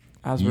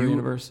 Asbury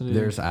University.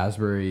 There's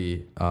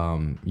Asbury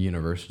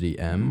University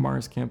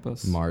Mars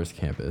campus. Mars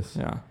campus.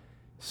 Yeah.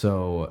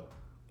 So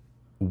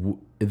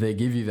they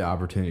give you the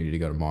opportunity to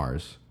go to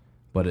Mars,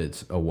 but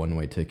it's a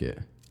one-way ticket.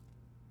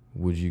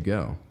 Would you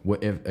go?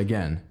 What if,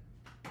 again,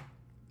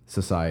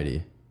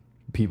 society,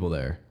 people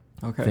there,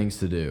 Okay. things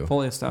to do,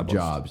 Fully established.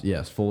 jobs,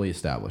 yes, fully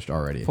established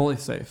already. Fully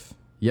safe.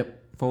 Yep,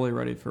 Fully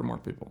ready for more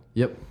people.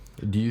 yep.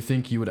 Do you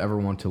think you would ever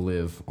want to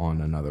live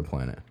on another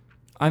planet?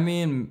 I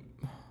mean,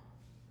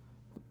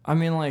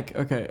 like,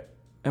 okay,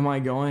 am I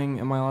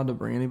allowed to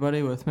bring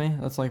anybody with me?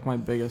 That's like my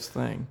biggest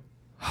thing.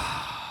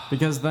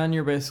 Because then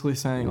you're basically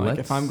saying, like,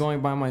 if I'm going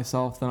by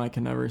myself, then I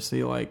can never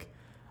see, like,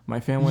 my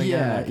family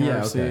again. I can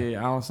never see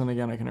Allison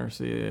again. I can never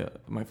see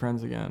my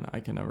friends again. I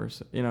can never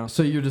see,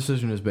 So your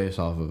decision is based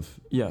off of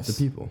Yes. the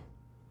people.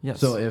 Yes.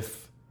 So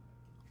if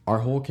our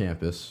whole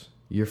campus,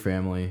 your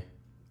family,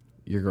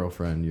 your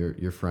girlfriend,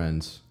 your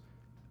friends,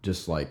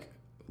 just like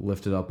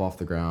lifted up off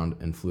the ground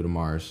and flew to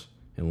Mars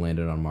and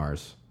landed on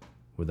Mars,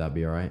 would that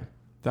be all right?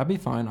 That'd be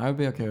fine. I would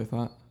be okay with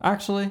that.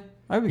 Actually,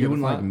 I would be You good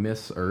with wouldn't that. like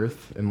miss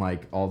Earth and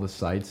like all the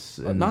sights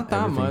and Not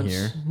that everything much.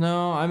 here.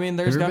 No, I mean,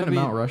 there's Have you got ever to been be.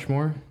 to Mount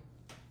Rushmore?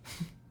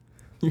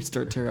 You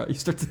start to tear up.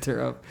 It's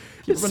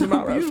You've been so to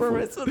Mount Rushmore,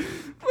 beautiful. Mason.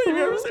 Have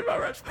you ever seen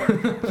Mount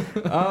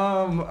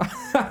Rushmore?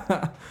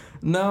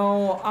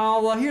 No.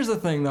 Oh, well, here's the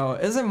thing, though.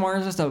 Isn't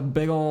Mars just a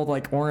big old,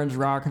 like, orange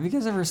rock? Have you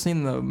guys ever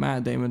seen the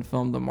Matt Damon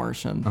film, The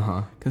Martian?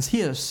 Uh-huh. Because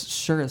he is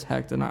sure as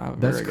heck did not have a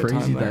That's very good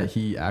crazy time there. that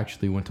he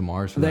actually went to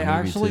Mars for They that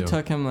movie actually too.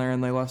 took him there,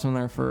 and they left him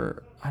there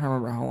for, I don't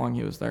remember how long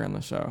he was there in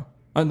the show.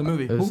 In the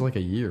movie. It was Ooh. like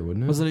a year,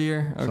 wouldn't it? Was it a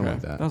year? Okay. Something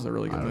like that. That was a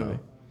really I good don't movie. know.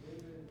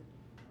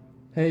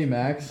 Hey,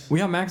 Max. We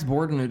have Max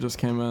Borden who just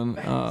came in.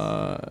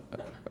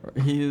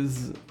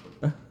 He's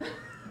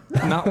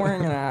not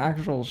wearing an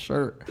actual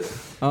shirt.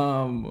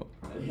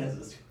 He has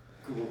this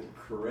cool,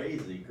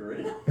 crazy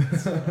grin.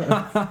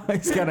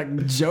 He's got a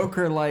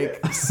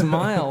Joker-like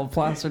smile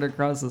plastered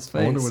across his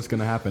face. I wonder what's going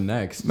to happen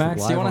next.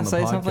 Max, do you Live want on to the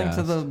say something to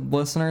podcast. the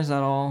listeners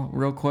at all,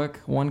 real quick?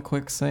 One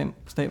quick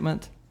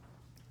statement.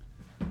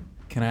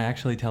 Can I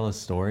actually tell a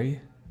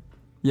story?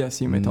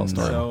 Yes, you may tell a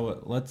story.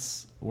 So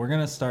we're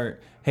going to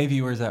start, hey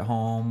viewers at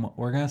home,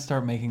 we're going to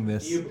start making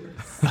this,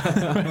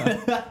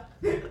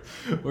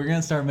 we're going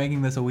to start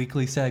making this a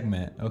weekly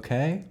segment,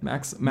 okay?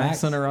 Max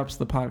interrupts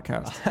the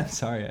podcast. I'm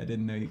sorry, I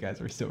didn't know you guys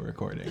were still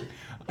recording.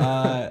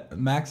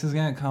 Max is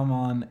going to come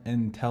on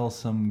and tell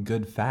some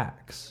good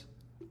facts,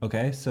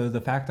 okay? So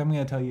the fact I'm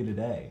going to tell you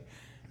today,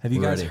 have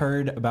you guys Ready.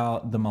 heard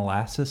about the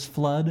molasses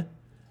flood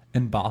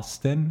in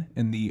Boston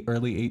in the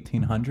early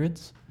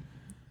 1800s?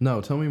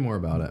 No, tell me more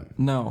about it.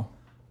 No.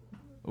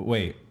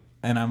 Wait,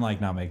 and I'm like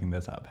not making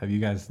this up. Have you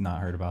guys not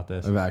heard about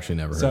this? I've actually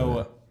never heard of So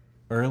it.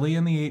 early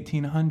in the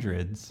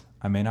 1800s,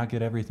 I may not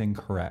get everything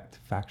correct,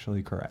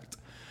 factually correct,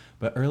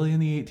 but early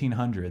in the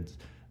 1800s,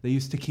 they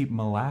used to keep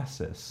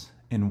molasses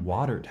in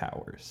water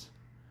towers.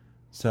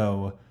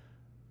 So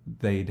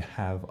they'd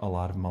have a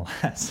lot of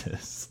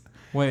molasses.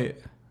 Wait.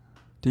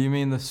 Do you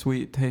mean the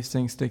sweet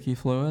tasting sticky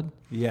fluid?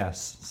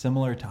 Yes,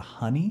 similar to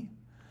honey.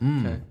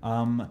 Okay.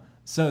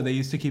 So they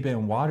used to keep it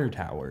in water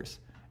towers,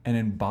 and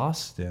in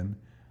Boston,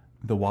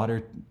 the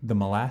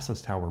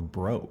molasses tower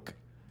broke,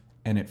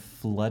 and it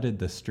flooded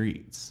the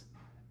streets,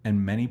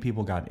 and many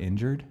people got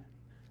injured.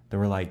 There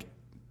were like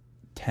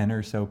 10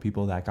 or so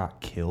people that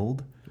got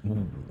killed.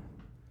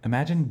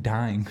 Imagine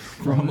dying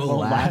from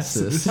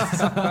molasses.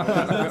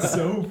 That's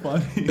so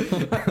funny.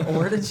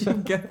 Where did you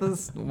get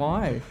this?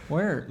 Why?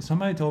 Where?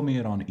 Somebody told me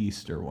it on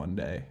Easter one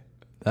day,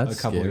 That's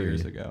a couple scary.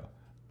 years ago.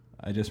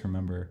 I just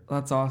remember.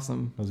 That's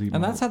awesome. I was eating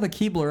And my- that's how the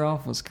Keebler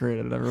elf was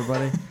created,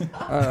 everybody.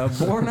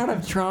 Born out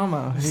of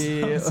trauma.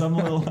 He, Some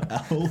little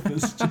elf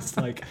is just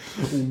like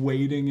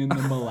wading in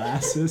the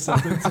molasses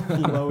as it's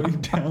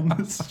flowing down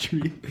the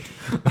street.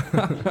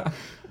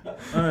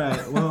 All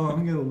right, well,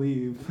 I'm gonna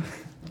leave.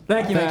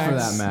 Thank you, Thanks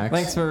Max. for that, Max.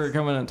 Thanks for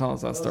coming and telling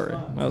us that story.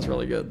 That was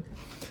really good.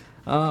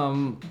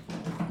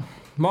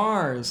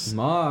 Mars.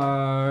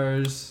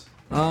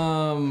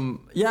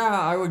 Yeah,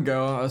 I would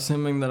go,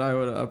 assuming that I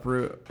would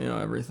uproot,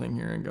 everything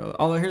here and go.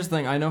 Although here's the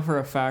thing, I know for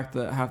a fact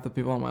that half the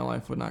people in my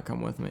life would not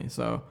come with me,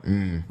 so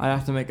I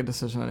have to make a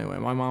decision anyway.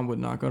 My mom would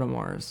not go to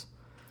Mars.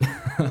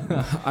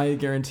 I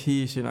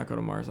guarantee she'd not go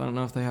to Mars. I don't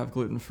know if they have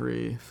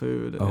gluten-free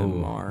food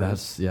in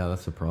Mars.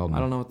 That's a problem. I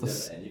don't know what Do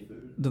this. they have any food?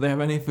 Do they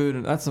have any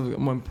food? That's a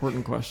more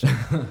important question.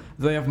 Do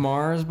they have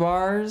Mars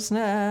bars? Nah.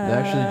 They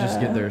actually just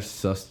get their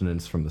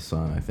sustenance from the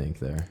sun, I think,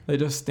 there. They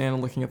just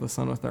stand looking at the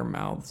sun with their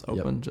mouths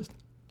open. Just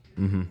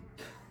Mm-hmm.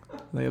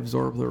 they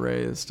absorb the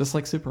rays, just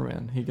like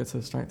Superman. He gets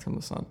his strength from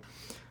the sun.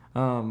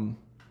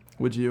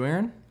 Would you,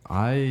 Aaron?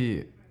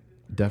 I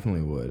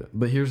definitely would.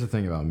 But here's the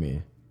thing about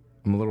me.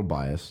 I'm a little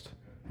biased,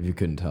 if you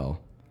couldn't tell.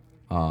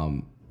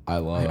 I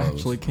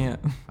actually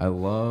can't. I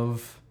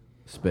love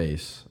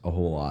space a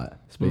whole lot.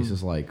 Space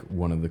is like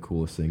one of the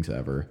coolest things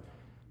ever.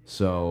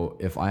 So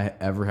if I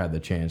ever had the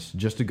chance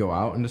just to go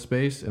out into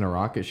space in a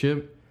rocket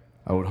ship,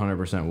 I would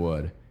 100%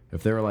 would.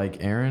 If they were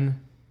like, Aaron,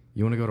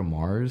 you want to go to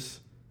Mars?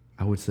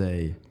 I would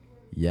say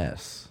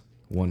yes,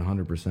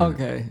 100%.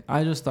 Okay,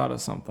 I just thought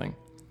of something.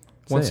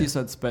 Once you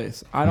said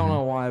space, I don't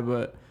know why,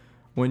 but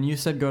when you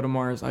said go to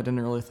Mars, I didn't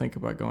really think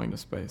about going to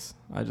space.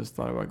 I just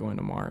thought about going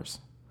to Mars.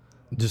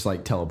 Just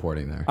like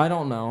teleporting there. I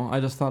don't know. I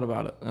just thought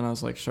about it, and I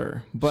was like,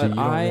 sure. But so you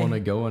don't want to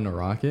go in a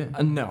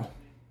rocket? No.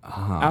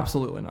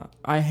 Absolutely not.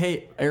 I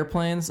hate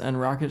airplanes, and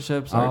rocket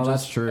ships are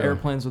that's just true.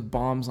 airplanes with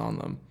bombs on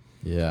them.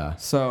 Yeah.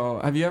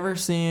 So, have you ever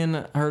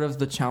heard of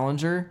the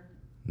Challenger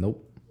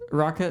Nope.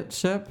 rocket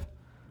ship?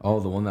 Oh,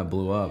 the one that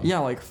blew up. Yeah,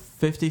 like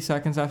 50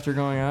 seconds after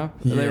going up.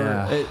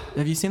 Yeah.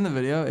 Have you seen the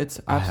video?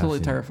 It's I have absolutely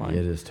seen it. terrifying.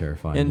 It is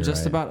terrifying. In You're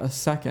just right. about a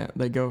second,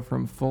 they go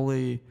from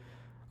fully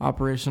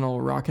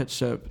operational rocket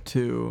ship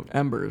to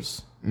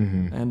embers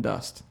and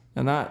dust.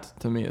 And that,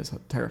 to me, is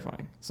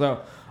terrifying.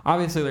 So,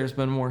 obviously, there's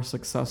been more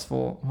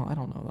successful... Well, I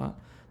don't know that.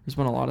 There's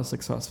been a lot of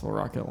successful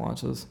rocket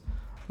launches.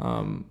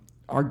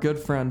 Our good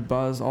friend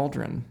Buzz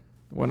Aldrin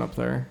went up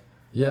there.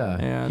 Yeah,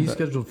 And he's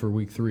scheduled for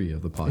week 3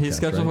 of the podcast. He's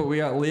scheduled, right? but we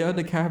got Leo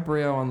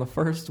DiCaprio on the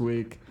first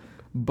week,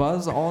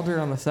 Buzz Aldrin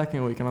on the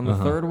second week, and on the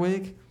third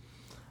week,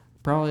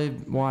 probably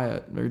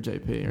Wyatt or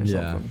JP or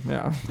something.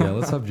 Yeah. Yeah,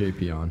 let's have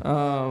JP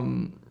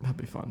on. That'd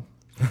be fun.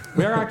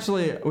 we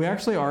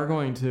actually are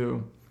going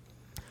to.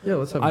 Yeah,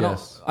 let's have I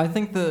guests. I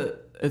think that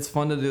it's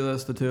fun to do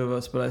this, the two of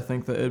us, but I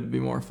think that it'd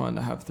be more fun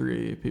to have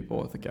 3 people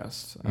with a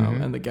guest,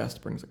 and the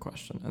guest brings a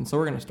question, and so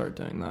we're gonna start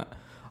doing that.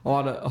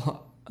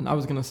 I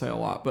was going to say a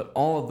lot, but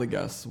all of the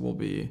guests will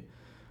be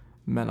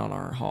men on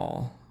our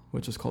hall,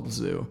 which is called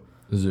Zoo.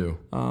 Zoo.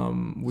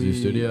 Zoo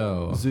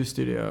Studio. Zoo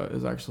Studio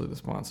is actually the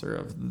sponsor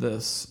of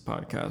this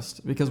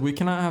podcast because we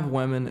cannot have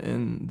women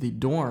in the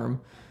dorm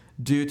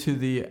due to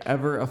the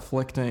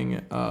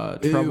ever-afflicting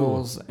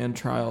troubles and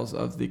trials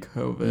of the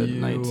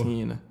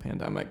COVID-19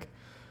 pandemic,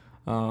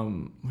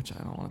 which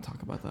I don't want to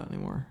talk about that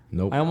anymore.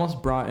 Nope. I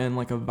almost brought in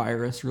like a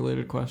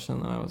virus-related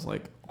question, and I was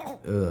like,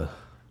 Ugh.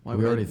 Why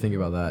We would already I- think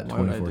about that why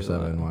would I do 24/7.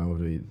 that? Why would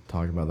we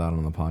talk about that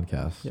on the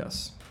podcast?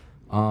 yes.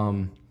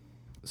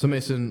 So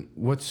Mason,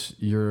 what's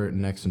your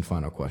next and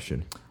final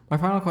question? My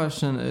final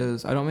question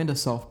is, I don't mean to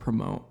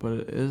self-promote, but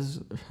it is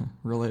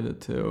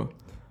related to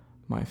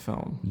my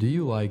film. Do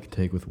you like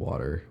Take with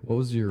Water? What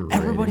was your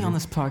Everybody rating? on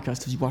this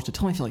podcast, if you watched it,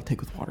 tell me if you like Take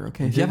With Water,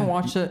 okay? If you haven't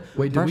watched it...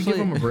 Wait, did we give partially-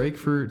 them a break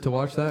to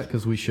watch that?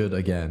 Because we should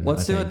again.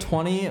 Let's I do a think.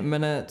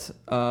 20-minute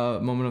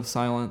moment of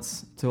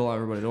silence to allow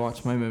everybody to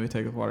watch my movie,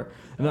 Take With Water.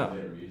 No.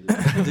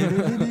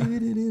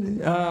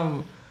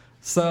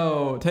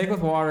 So, Take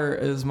With Water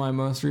is my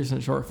most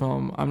recent short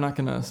film. I'm not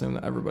going to assume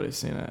that everybody's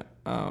seen it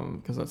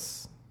because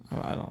that's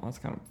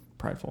kind of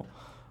prideful.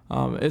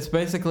 It's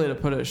basically, to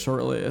put it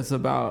shortly, it's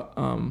about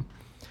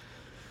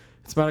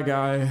a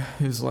guy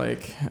who's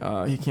like,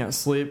 he can't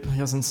sleep, he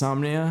has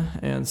insomnia,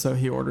 and so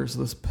he orders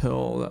this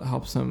pill that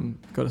helps him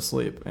go to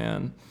sleep,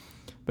 and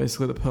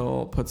basically the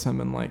pill puts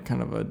him in like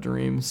kind of a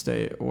dream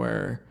state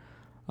where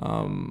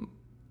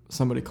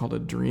somebody called a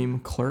dream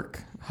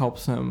clerk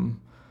helps him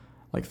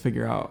like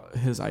figure out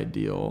his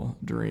ideal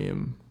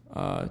dream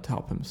to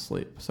help him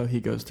sleep. So he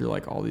goes through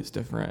like all these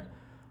different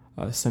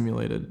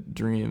simulated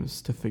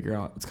dreams to figure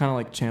out. It's kind of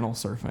like channel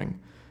surfing,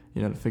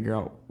 to figure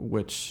out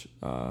which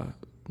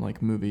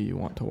like movie you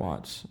want to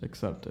watch,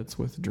 except it's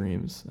with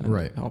dreams and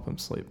Right. help him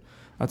sleep.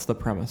 That's the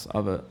premise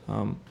of it.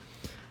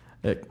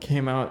 It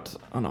came out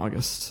on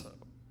August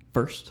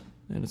 1st,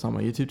 and it's on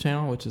my YouTube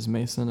channel, which is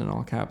Mason in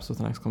all caps with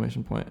an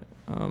exclamation point.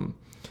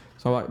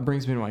 So that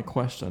brings me to my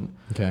question,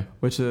 Okay.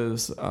 which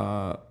is,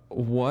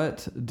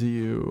 what do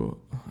you,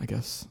 I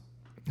guess,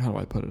 how do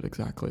I put it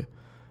exactly?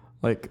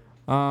 Like,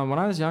 when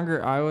I was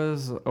younger, I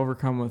was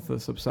overcome with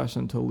this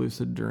obsession to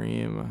lucid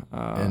dream.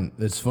 And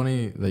it's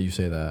funny that you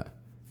say that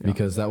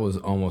because that was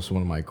almost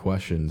one of my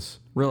questions.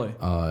 Really?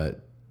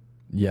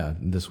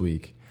 This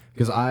week.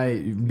 Because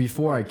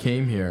before I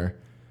came here,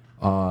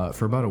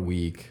 for about a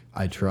week,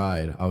 I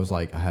was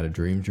like, I had a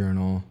dream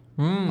journal.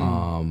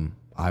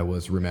 I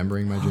was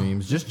remembering my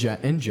dreams. Just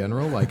in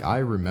general, like I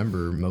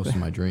remember most of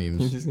my You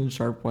dreams. just seen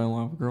Shark Boy and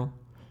Lava Girl?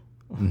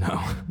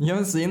 No, You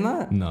haven't seen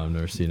that? no, I've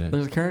never seen it.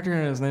 There's a character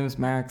and his name is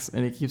Max,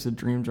 and he keeps a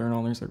dream journal.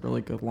 And there's a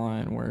really good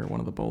line where one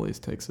of the bullies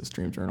takes his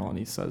dream journal and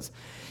he says,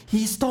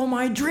 "He stole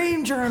my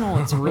dream journal."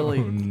 It's really.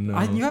 Oh, no.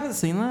 You haven't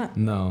seen that?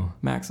 No,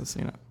 Max has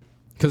seen it.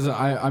 because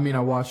I mean I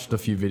watched a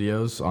few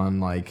videos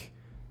on like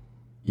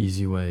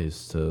easy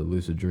ways to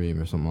lucid dream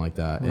or something like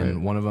that, Right.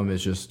 and one of them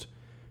is just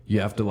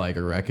you have to like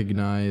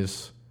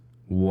recognize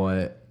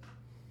what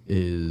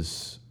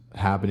is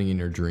happening in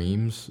your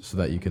dreams so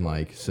that you can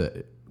like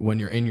say, when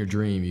you're in your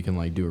dream you can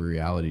like do a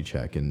reality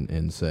check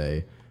and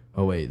say,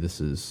 oh wait, this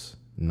is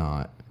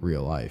not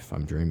real life,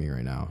 I'm dreaming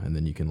right now, and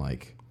then you can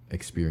like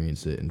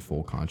experience it in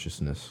full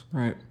consciousness.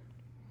 Right.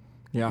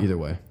 Yeah. Either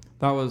way.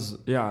 That was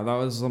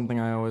something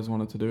I always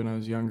wanted to do when I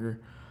was younger.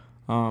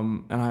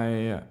 And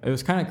it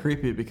was kind of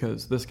creepy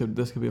because this could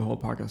be a whole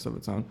podcast of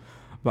its own.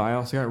 But I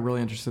also got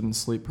really interested in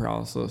sleep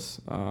paralysis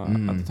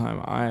at the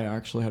time. I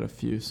actually had a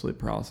few sleep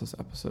paralysis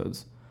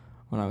episodes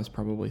when I was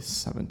probably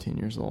 17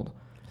 years old,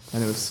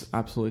 and it was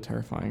absolutely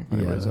terrifying. If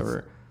anybody's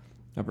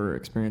ever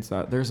experienced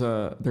that, there's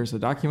a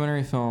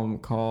documentary film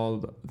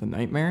called The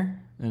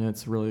Nightmare, and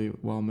it's really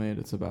well made.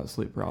 It's about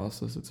sleep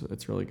paralysis.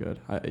 It's really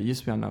good. It used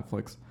to be on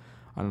Netflix.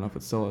 I don't know if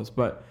it still is,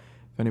 but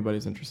if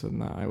anybody's interested in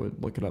that, I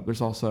would look it up. There's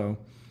also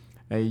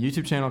a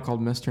YouTube channel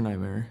called Mr.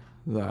 Nightmare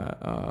that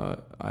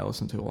I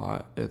listen to a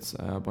lot. It's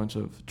a bunch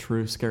of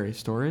true scary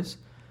stories,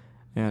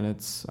 and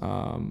it's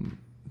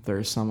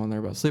there's some on there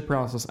about sleep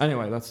paralysis.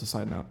 Anyway, that's a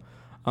side note.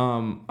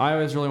 I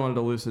always really wanted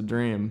to lucid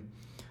dream.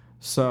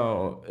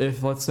 So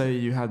if, let's say,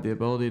 you had the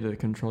ability to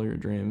control your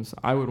dreams,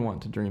 I would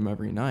want to dream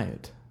every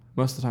night.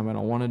 Most of the time I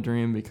don't want to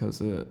dream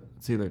because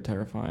it's either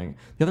terrifying.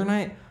 The other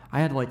night, I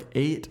had like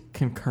 8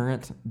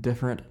 concurrent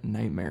different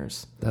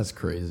nightmares. That's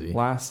crazy. It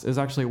was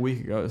actually a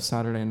week ago. It was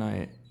Saturday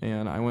night,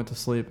 and I went to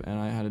sleep, and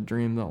I had a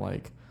dream that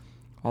like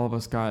all of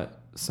us got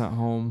sent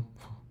home,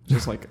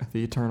 just like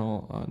the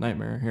eternal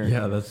nightmare here.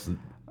 Yeah, that's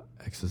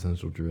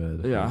existential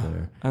dread. Yeah. Right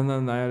there. And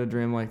then I had a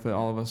dream like that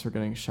all of us were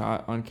getting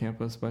shot on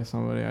campus by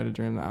somebody. I had a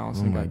dream that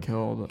Allison got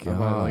killed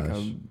by like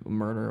a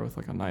murderer with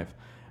like a knife.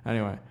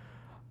 Anyway,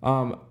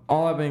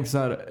 all that being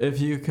said, if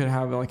you could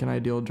have like an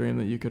ideal dream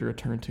that you could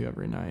return to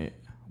every night,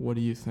 what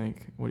do you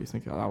think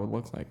that would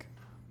look like?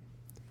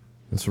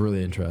 It's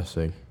really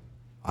interesting.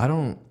 I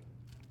don't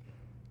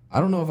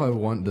know if I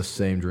want the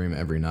same dream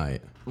every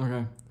night.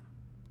 Okay.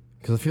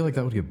 Because I feel like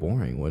that would get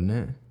boring, wouldn't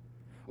it?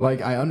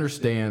 Like, I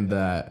understand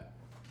that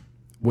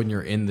when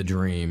you're in the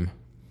dream,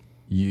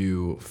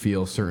 you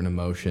feel certain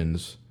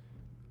emotions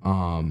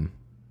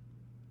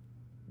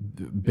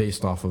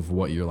based off of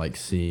what you're, like,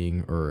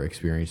 seeing or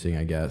experiencing,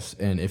 I guess.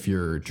 And if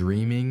you're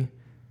dreaming,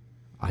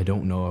 I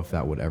don't know if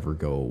that would ever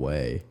go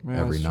away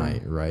every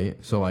night, right?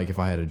 So, like, if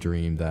I had a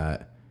dream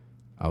that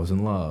I was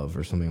in love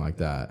or something like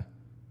that,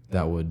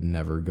 that would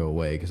never go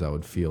away because I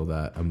would feel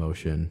that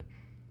emotion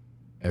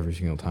every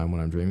single time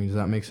when I'm dreaming. Does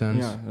that make sense?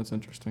 Yeah, that's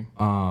interesting.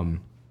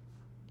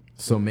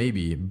 So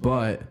maybe,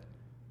 but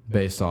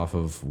based off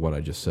of what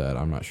I just said,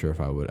 I'm not sure if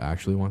I would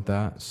actually want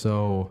that.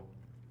 So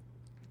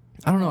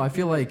I don't know. I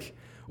feel like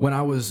when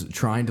I was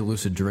trying to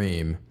lucid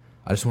dream,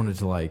 I just wanted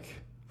to like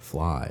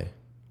fly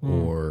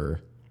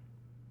or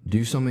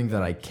do something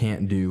that I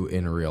can't do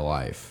in real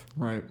life.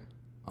 Right.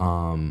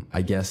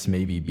 I guess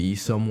maybe be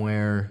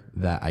somewhere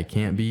that I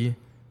can't be.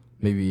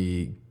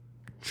 Maybe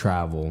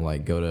travel,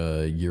 like go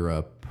to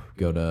Europe,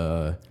 go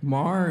to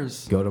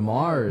Mars.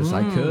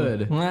 I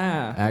could.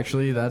 Yeah.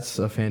 Actually, that's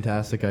a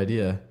fantastic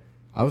idea.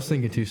 I was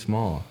thinking too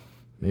small.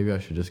 Maybe I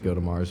should just go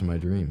to Mars in my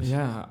dreams.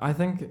 Yeah, I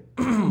think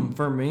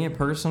for me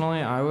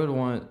personally, I would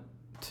want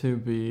to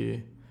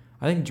be.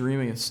 I think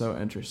dreaming is so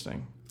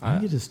interesting. I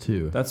think it is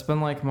too. That's been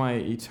like my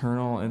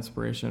eternal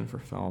inspiration for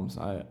films.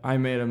 I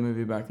made a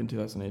movie back in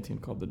 2018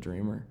 called The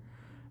Dreamer.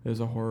 It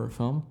was a horror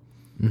film.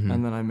 Mm-hmm.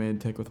 And then I made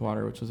Take With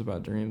Water, which is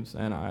about dreams.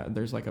 And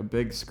there's like a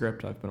big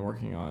script I've been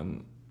working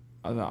on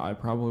that I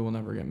probably will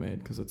never get made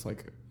because it's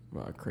like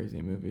a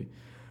crazy movie.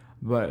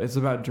 But it's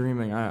about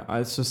dreaming.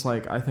 It's just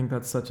like, I think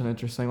that's such an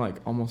interesting, like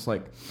almost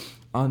like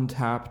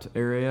untapped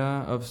area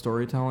of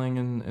storytelling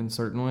in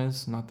certain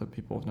ways. Not that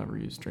people have never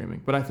used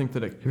dreaming, but I think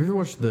that Have you ever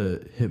watched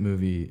the hit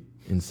movie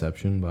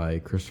Inception by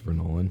Christopher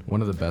Nolan?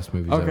 One of the best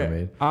movies ever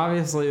made.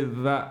 Obviously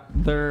that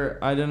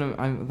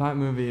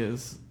movie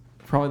is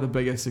probably the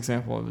biggest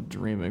example of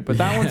dreaming, but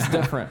that one's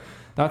different.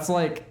 That's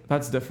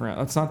different.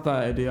 That's not the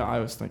idea I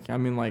was thinking. I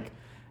mean, like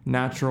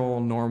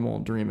natural, normal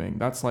dreaming.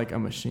 That's like a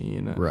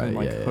machine, right? And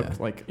like hooked,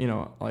 like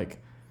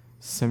like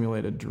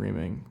simulated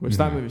dreaming. Which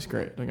that movie's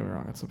great. Don't get me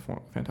wrong. It's a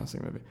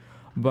fantastic movie.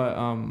 But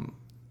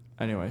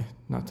anyway,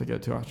 not to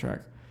get too off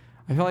track.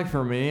 I feel like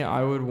for me,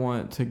 I would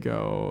want to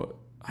go.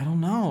 I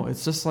don't know.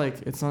 It's just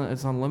like it's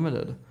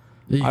unlimited.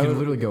 Yeah, you can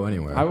literally go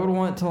anywhere. I would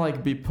want to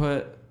like be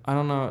put. I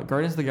don't know.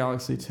 Guardians of the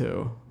Galaxy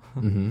 2.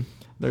 Mm-hmm.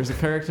 There's a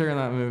character in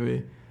that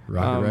movie.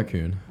 Rocket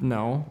Raccoon.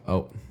 No.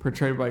 Oh.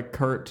 Portrayed by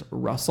Kurt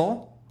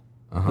Russell,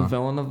 Uh-huh. the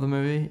villain of the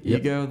movie, Yep.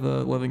 Ego,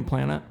 the Living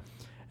Planet.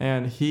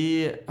 And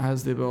he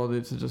has the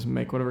ability to just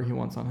make whatever he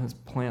wants on his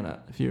planet,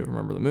 if you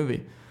remember the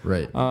movie.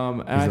 Right.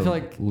 And He's I a feel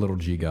like, little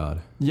G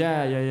God.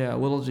 yeah,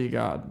 little G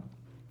God.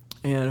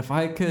 And if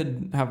I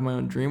could have my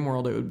own dream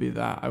world, it would be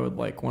that. I would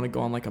like want to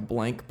go on like a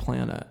blank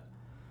planet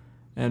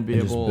and be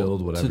And just able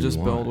build whatever to just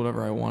you build want.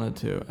 whatever I wanted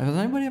to. Has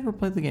anybody ever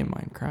played the game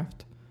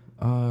Minecraft?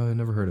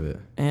 Never heard of it.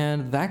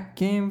 And that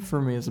game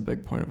for me is a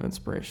big point of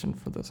inspiration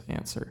for this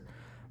answer,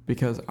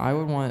 because I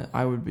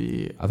would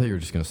be. I thought you were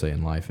just gonna say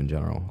in life in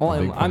general. Well,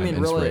 A big I point mean,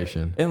 of really,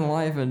 inspiration. in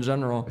life in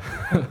general,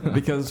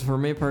 because for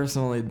me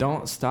personally,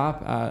 don't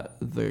stop at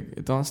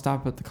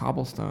the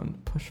cobblestone.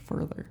 Push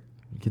further.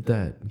 Get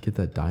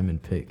that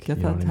diamond pick. Get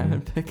you know that what I mean?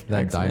 diamond pick.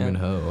 That diamond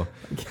hoe.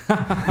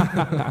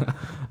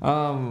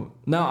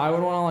 No, I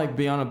would want to like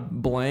be on a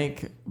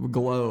blank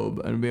globe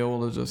and be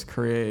able to just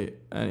create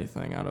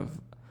anything out of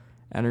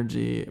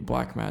energy,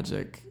 black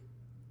magic,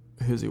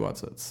 who's he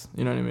what's it's.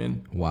 You know what I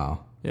mean?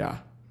 Wow. Yeah.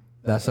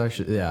 That's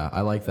actually, yeah,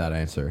 I like that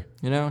answer.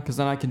 You know, because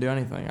then I can do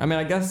anything. I mean,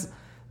 I guess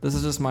this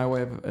is just my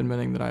way of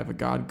admitting that I have a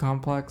God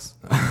complex.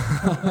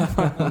 If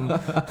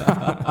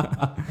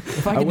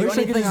I I could do wish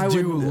I could anything, just I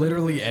do would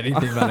literally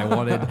anything that I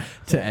wanted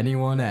to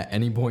anyone at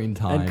any point in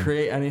time. and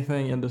create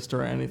anything and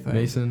destroy anything.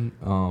 Mason,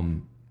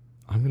 I'm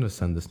gonna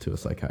send this to a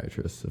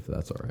psychiatrist if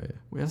that's all right.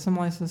 We have some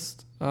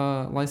licensed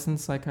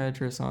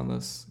psychiatrists on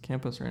this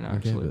campus right now. On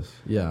Actually, campus.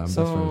 Yeah, I'm best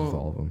friends with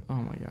all of them. Oh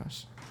my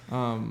gosh.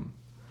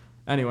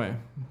 Anyway,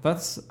 I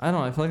don't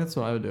know. I feel like that's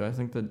what I would do. I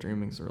think that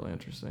dreaming's really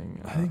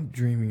interesting. I think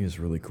dreaming is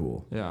really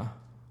cool. Yeah.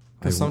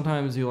 Because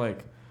sometimes you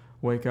like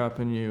wake up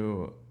and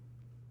you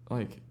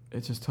like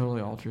it just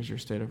totally alters your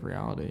state of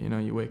reality. You know,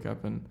 you wake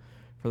up and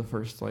for the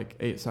first like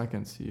 8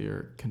 seconds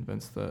you're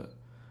convinced that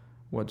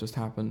what just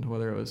happened,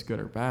 whether it was good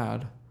or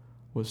bad,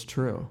 was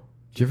true.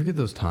 Do you ever get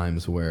those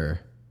times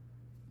where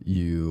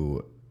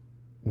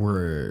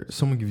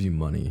someone gives you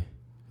money,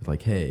 it's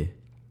like, hey,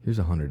 here's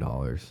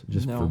 $100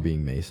 just No. for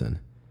being Mason.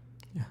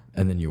 Yeah.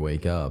 And then you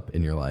wake up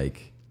and you're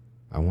like,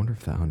 I wonder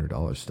if that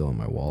 $100 is still in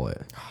my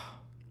wallet.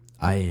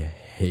 I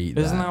hate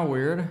that. Isn't that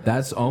weird?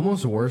 That's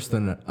almost worse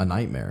than a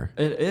nightmare.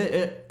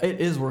 It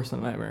is worse than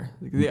a nightmare.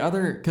 The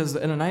other, because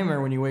in a nightmare,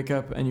 when you wake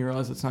up and you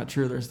realize it's not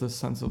true, there's this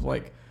sense of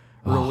like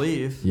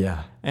relief.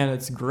 Yeah. And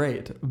it's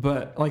great.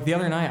 But like the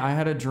other night, I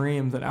had a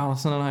dream that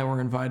Allison and I were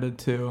invited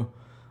to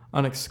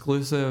an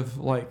exclusive,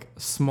 like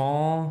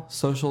small,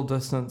 social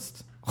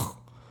distanced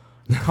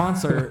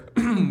concert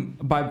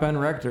by Ben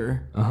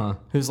Rector,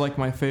 who's like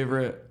my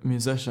favorite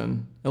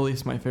musician, at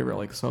least my favorite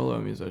like solo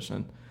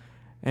musician.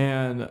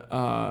 And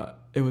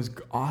it was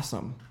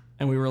awesome.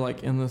 And we were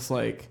like in this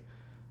like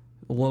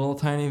little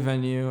tiny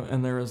venue,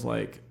 and there was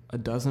like a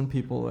dozen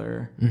people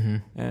there,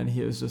 and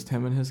he was just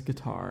him and his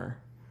guitar,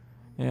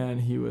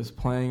 and he was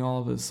playing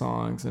all of his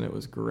songs, and it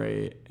was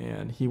great.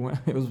 And he went,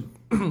 it was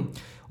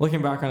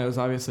looking back on it, it was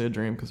obviously a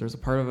dream, because there's a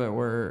part of it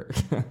where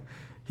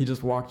he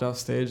just walked off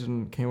stage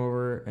and came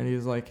over and he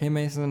was like, hey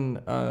Mason,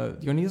 you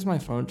want to use my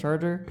phone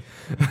charger?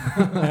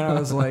 And I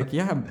was like,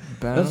 yeah,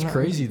 Ben. That's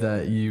crazy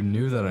that you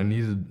knew that I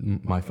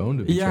needed my phone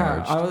to be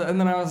charged. And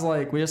then I was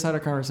like, we just had a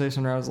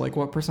conversation where I was like,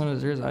 what percentage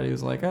is yours at? He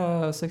was like,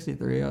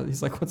 63.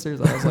 He's like, what's yours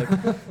at? I was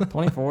like,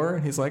 24.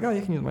 And he's like, oh,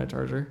 you can use my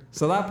charger.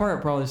 So that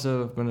part probably should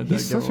have been a dead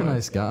He's such a giveaway.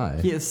 nice guy.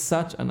 He is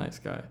such a nice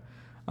guy.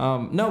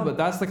 No, but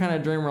that's the kind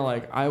of dream where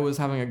like I was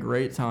having a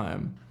great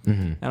time,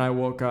 and I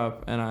woke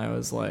up and I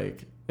was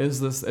like,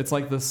 it's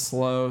like this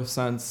slow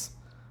sense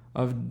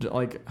of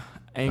like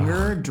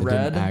anger,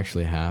 dread, It didn't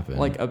actually happen.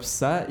 like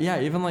upset.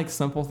 Yeah, even like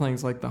simple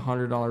things like the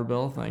 $100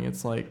 bill thing.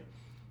 It's like,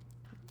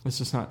 it's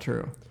just not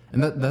true.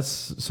 And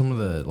that's some of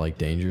the like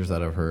dangers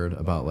that I've heard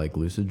about like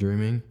lucid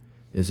dreaming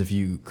is if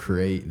you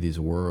create these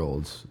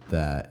worlds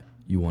that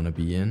you want to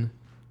be in,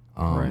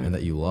 Right. and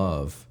that you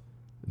love,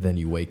 then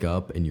you wake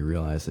up and you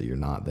realize that you're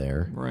not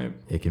there. Right.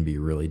 It can be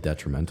really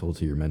detrimental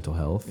to your mental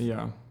health.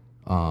 Yeah.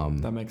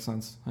 That makes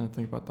sense. I didn't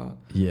think about that.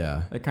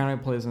 Yeah. It kind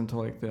of plays into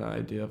like the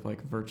idea of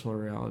like virtual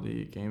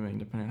reality gaming,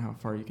 depending on how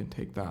far you can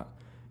take that.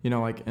 You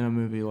know, like in a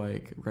movie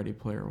like Ready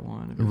Player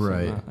One. Have you seen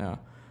Right. that? Yeah.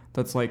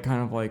 That's like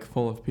kind of like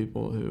full of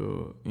people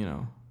who, you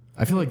know.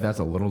 I feel like that's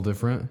a little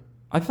different.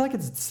 I feel like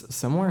it's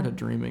similar to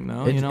dreaming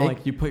though. You know,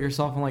 like you put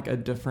yourself in like a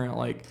different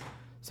like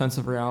sense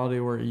of reality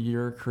where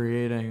you're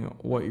creating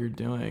what you're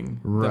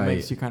doing. Right. That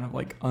makes you kind of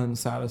like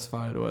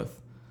unsatisfied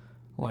with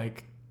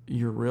like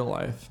your real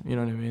life. You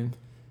know what I mean?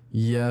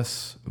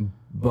 Yes,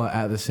 but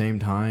at the same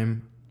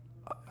time,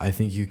 I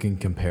think you can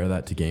compare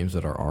that to games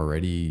that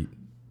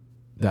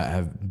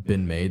have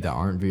been made that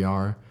aren't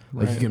VR.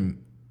 Like Right. you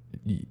can,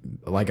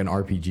 like an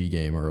RPG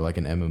game or like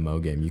an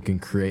MMO game, you can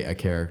create a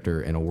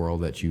character in a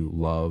world that you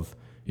love.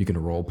 You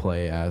can role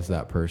play as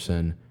that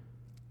person,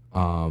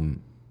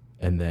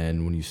 and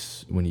then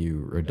when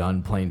you are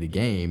done playing the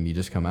game, you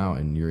just come out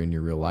and you're in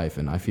your real life.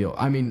 And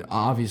I mean,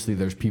 obviously,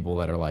 there's people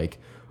that are like,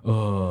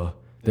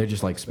 they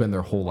just like spend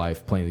their whole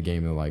life playing the game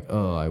and they're like,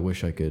 oh, I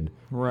wish I could be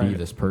Right.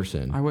 this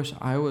person. I wish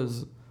I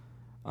was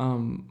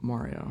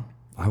Mario.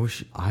 I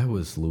wish I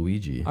was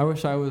Luigi. I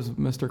wish I was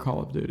Mr.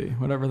 Call of Duty,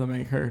 whatever the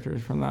main character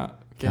from that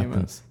game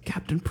is.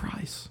 Captain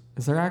Price.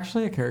 Is there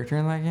actually a character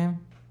in that game?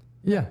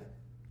 Yeah,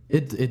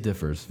 it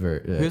differs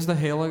very. Who's the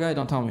Halo guy?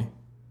 Don't tell me.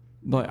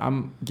 Like,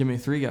 give me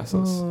 3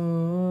 guesses.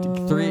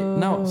 3?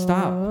 No,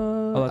 stop.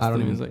 Oh, that's I the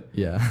don't even. music.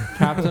 Yeah.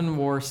 Captain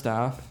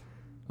Warstaff,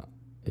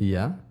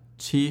 Yeah.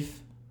 Chief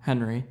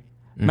Henry,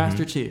 Mhm.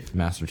 Master Chief.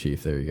 Master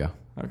Chief. There you go.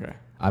 Okay.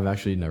 I've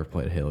actually never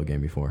played a Halo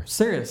game before.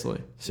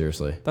 Seriously,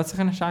 Seriously. that's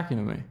kind of shocking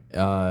to me.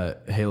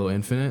 Halo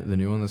Infinite, the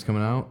new one that's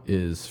coming out,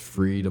 is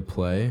free to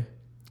play.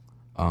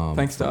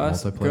 Thanks to for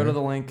us. Go multiplayer. to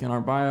the link in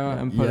our bio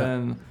and put Yeah.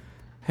 in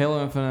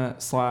Halo Infinite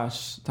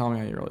 / tell me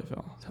how you really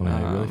feel. Tell me how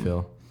you really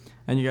feel.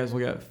 And you guys will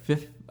get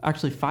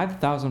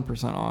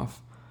 5,000%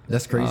 off.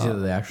 That's crazy that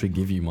they actually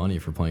give you money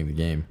for playing the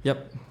game.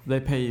 Yep, they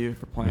pay you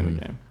for playing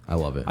the game. I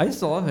love it. I used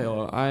to love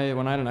Halo.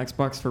 When I had an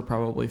Xbox for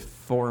probably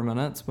 4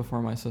 minutes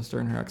before my sister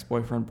and her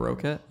ex-boyfriend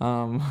broke it.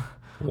 Wow.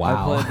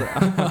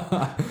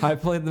 I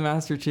played the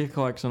Master Chief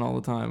Collection all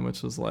the time,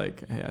 which was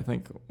like, hey, I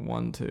think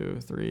 1, 2,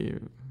 3,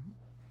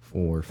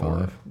 4,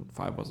 5.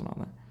 5 wasn't on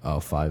there. Oh,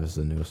 5 is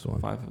the newest one.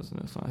 5 was the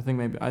newest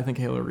one. I think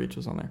Halo Reach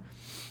was on there.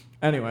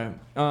 Anyway,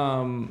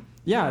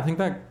 yeah, I think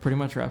that pretty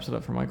much wraps it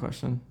up for my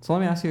question. So let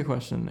me ask you a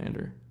question,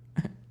 Andrew.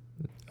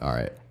 All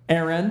right.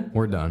 Aaron.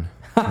 We're done.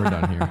 We're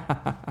done here.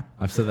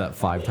 I've said that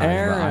 5 times,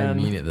 but I Aaron.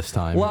 mean it this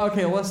time. Well,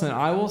 okay, listen,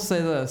 I will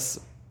say this.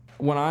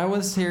 When I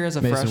was here as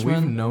a Mason, we've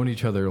freshman, known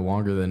each other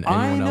longer than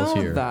anyone else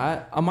here. I know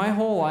that. My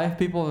whole life,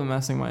 people have been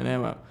messing my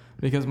name up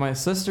because my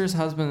sister's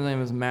husband's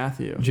name is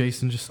Matthew.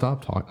 Jason, just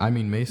stop talking. I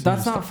mean, Mason.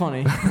 That's just not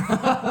funny.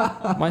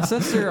 My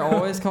sister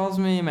always calls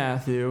me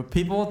Matthew.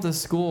 People at the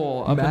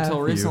school, up until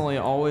Matthew. recently,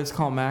 always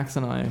call Max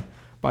and I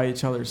by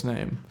each other's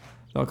name.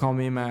 They'll call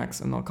me Max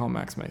and they'll call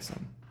Max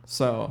Mason.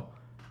 So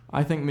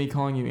I think me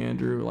calling you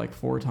Andrew like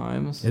 4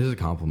 times It is a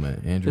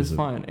compliment. Andrew's is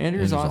fine.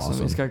 Andrew's awesome.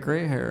 awesome. He's got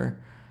great hair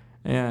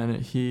and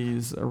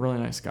he's a really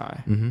nice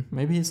guy. Mm-hmm.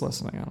 Maybe he's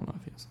listening. I don't know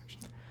if he is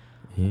actually.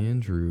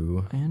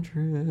 Andrew.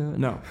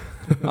 No.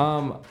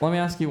 Let me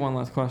ask you one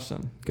last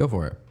question. Go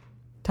for it.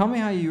 Tell me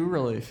how you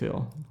really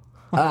feel.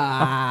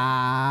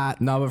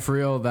 No, but for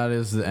real, that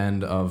is the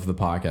end of the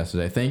podcast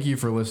today. Thank you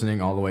for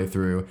listening all the way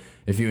through.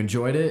 If you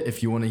enjoyed it,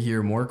 if you want to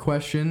hear more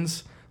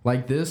questions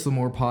like this, the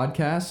more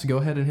podcasts, go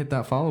ahead and hit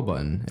that follow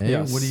button. Hey,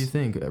 Yes. what do you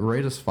think?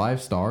 Rate us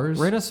 5 stars.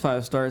 Rate us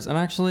 5 stars. And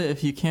actually,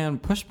 if you can,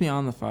 push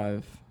beyond the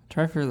 5.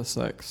 Try for the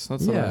 6.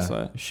 That's what I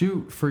say.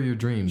 Shoot for your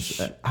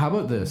dreams. How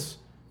about this?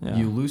 Yeah.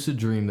 You lucid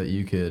dream that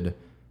you could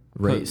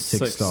rate Put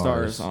 6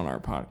 stars. on our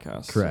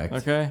podcast. Correct.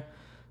 Okay?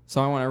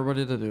 So I want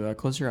everybody to do that.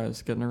 Close your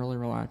eyes. Get in a really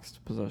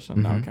relaxed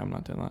position. No, Mhm. okay, I'm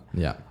not doing that.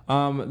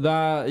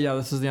 Yeah.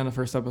 This is the end of the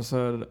first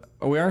episode.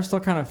 We are still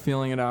kind of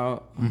feeling it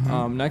out.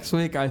 Mhm. Next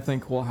week, I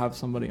think we'll have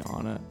somebody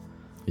on it.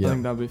 Yeah. I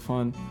think that'd be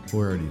fun. We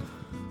already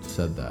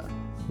said that.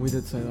 We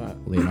did say that.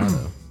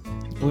 Leonardo.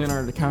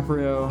 Leonardo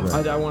DiCaprio.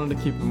 Right. I wanted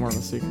to keep it more of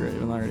a secret,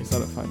 even though I already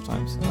said it 5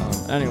 times.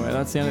 Anyway,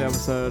 that's the end of the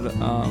episode.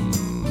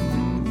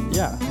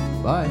 Yeah.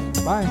 Bye.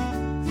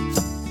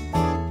 Bye.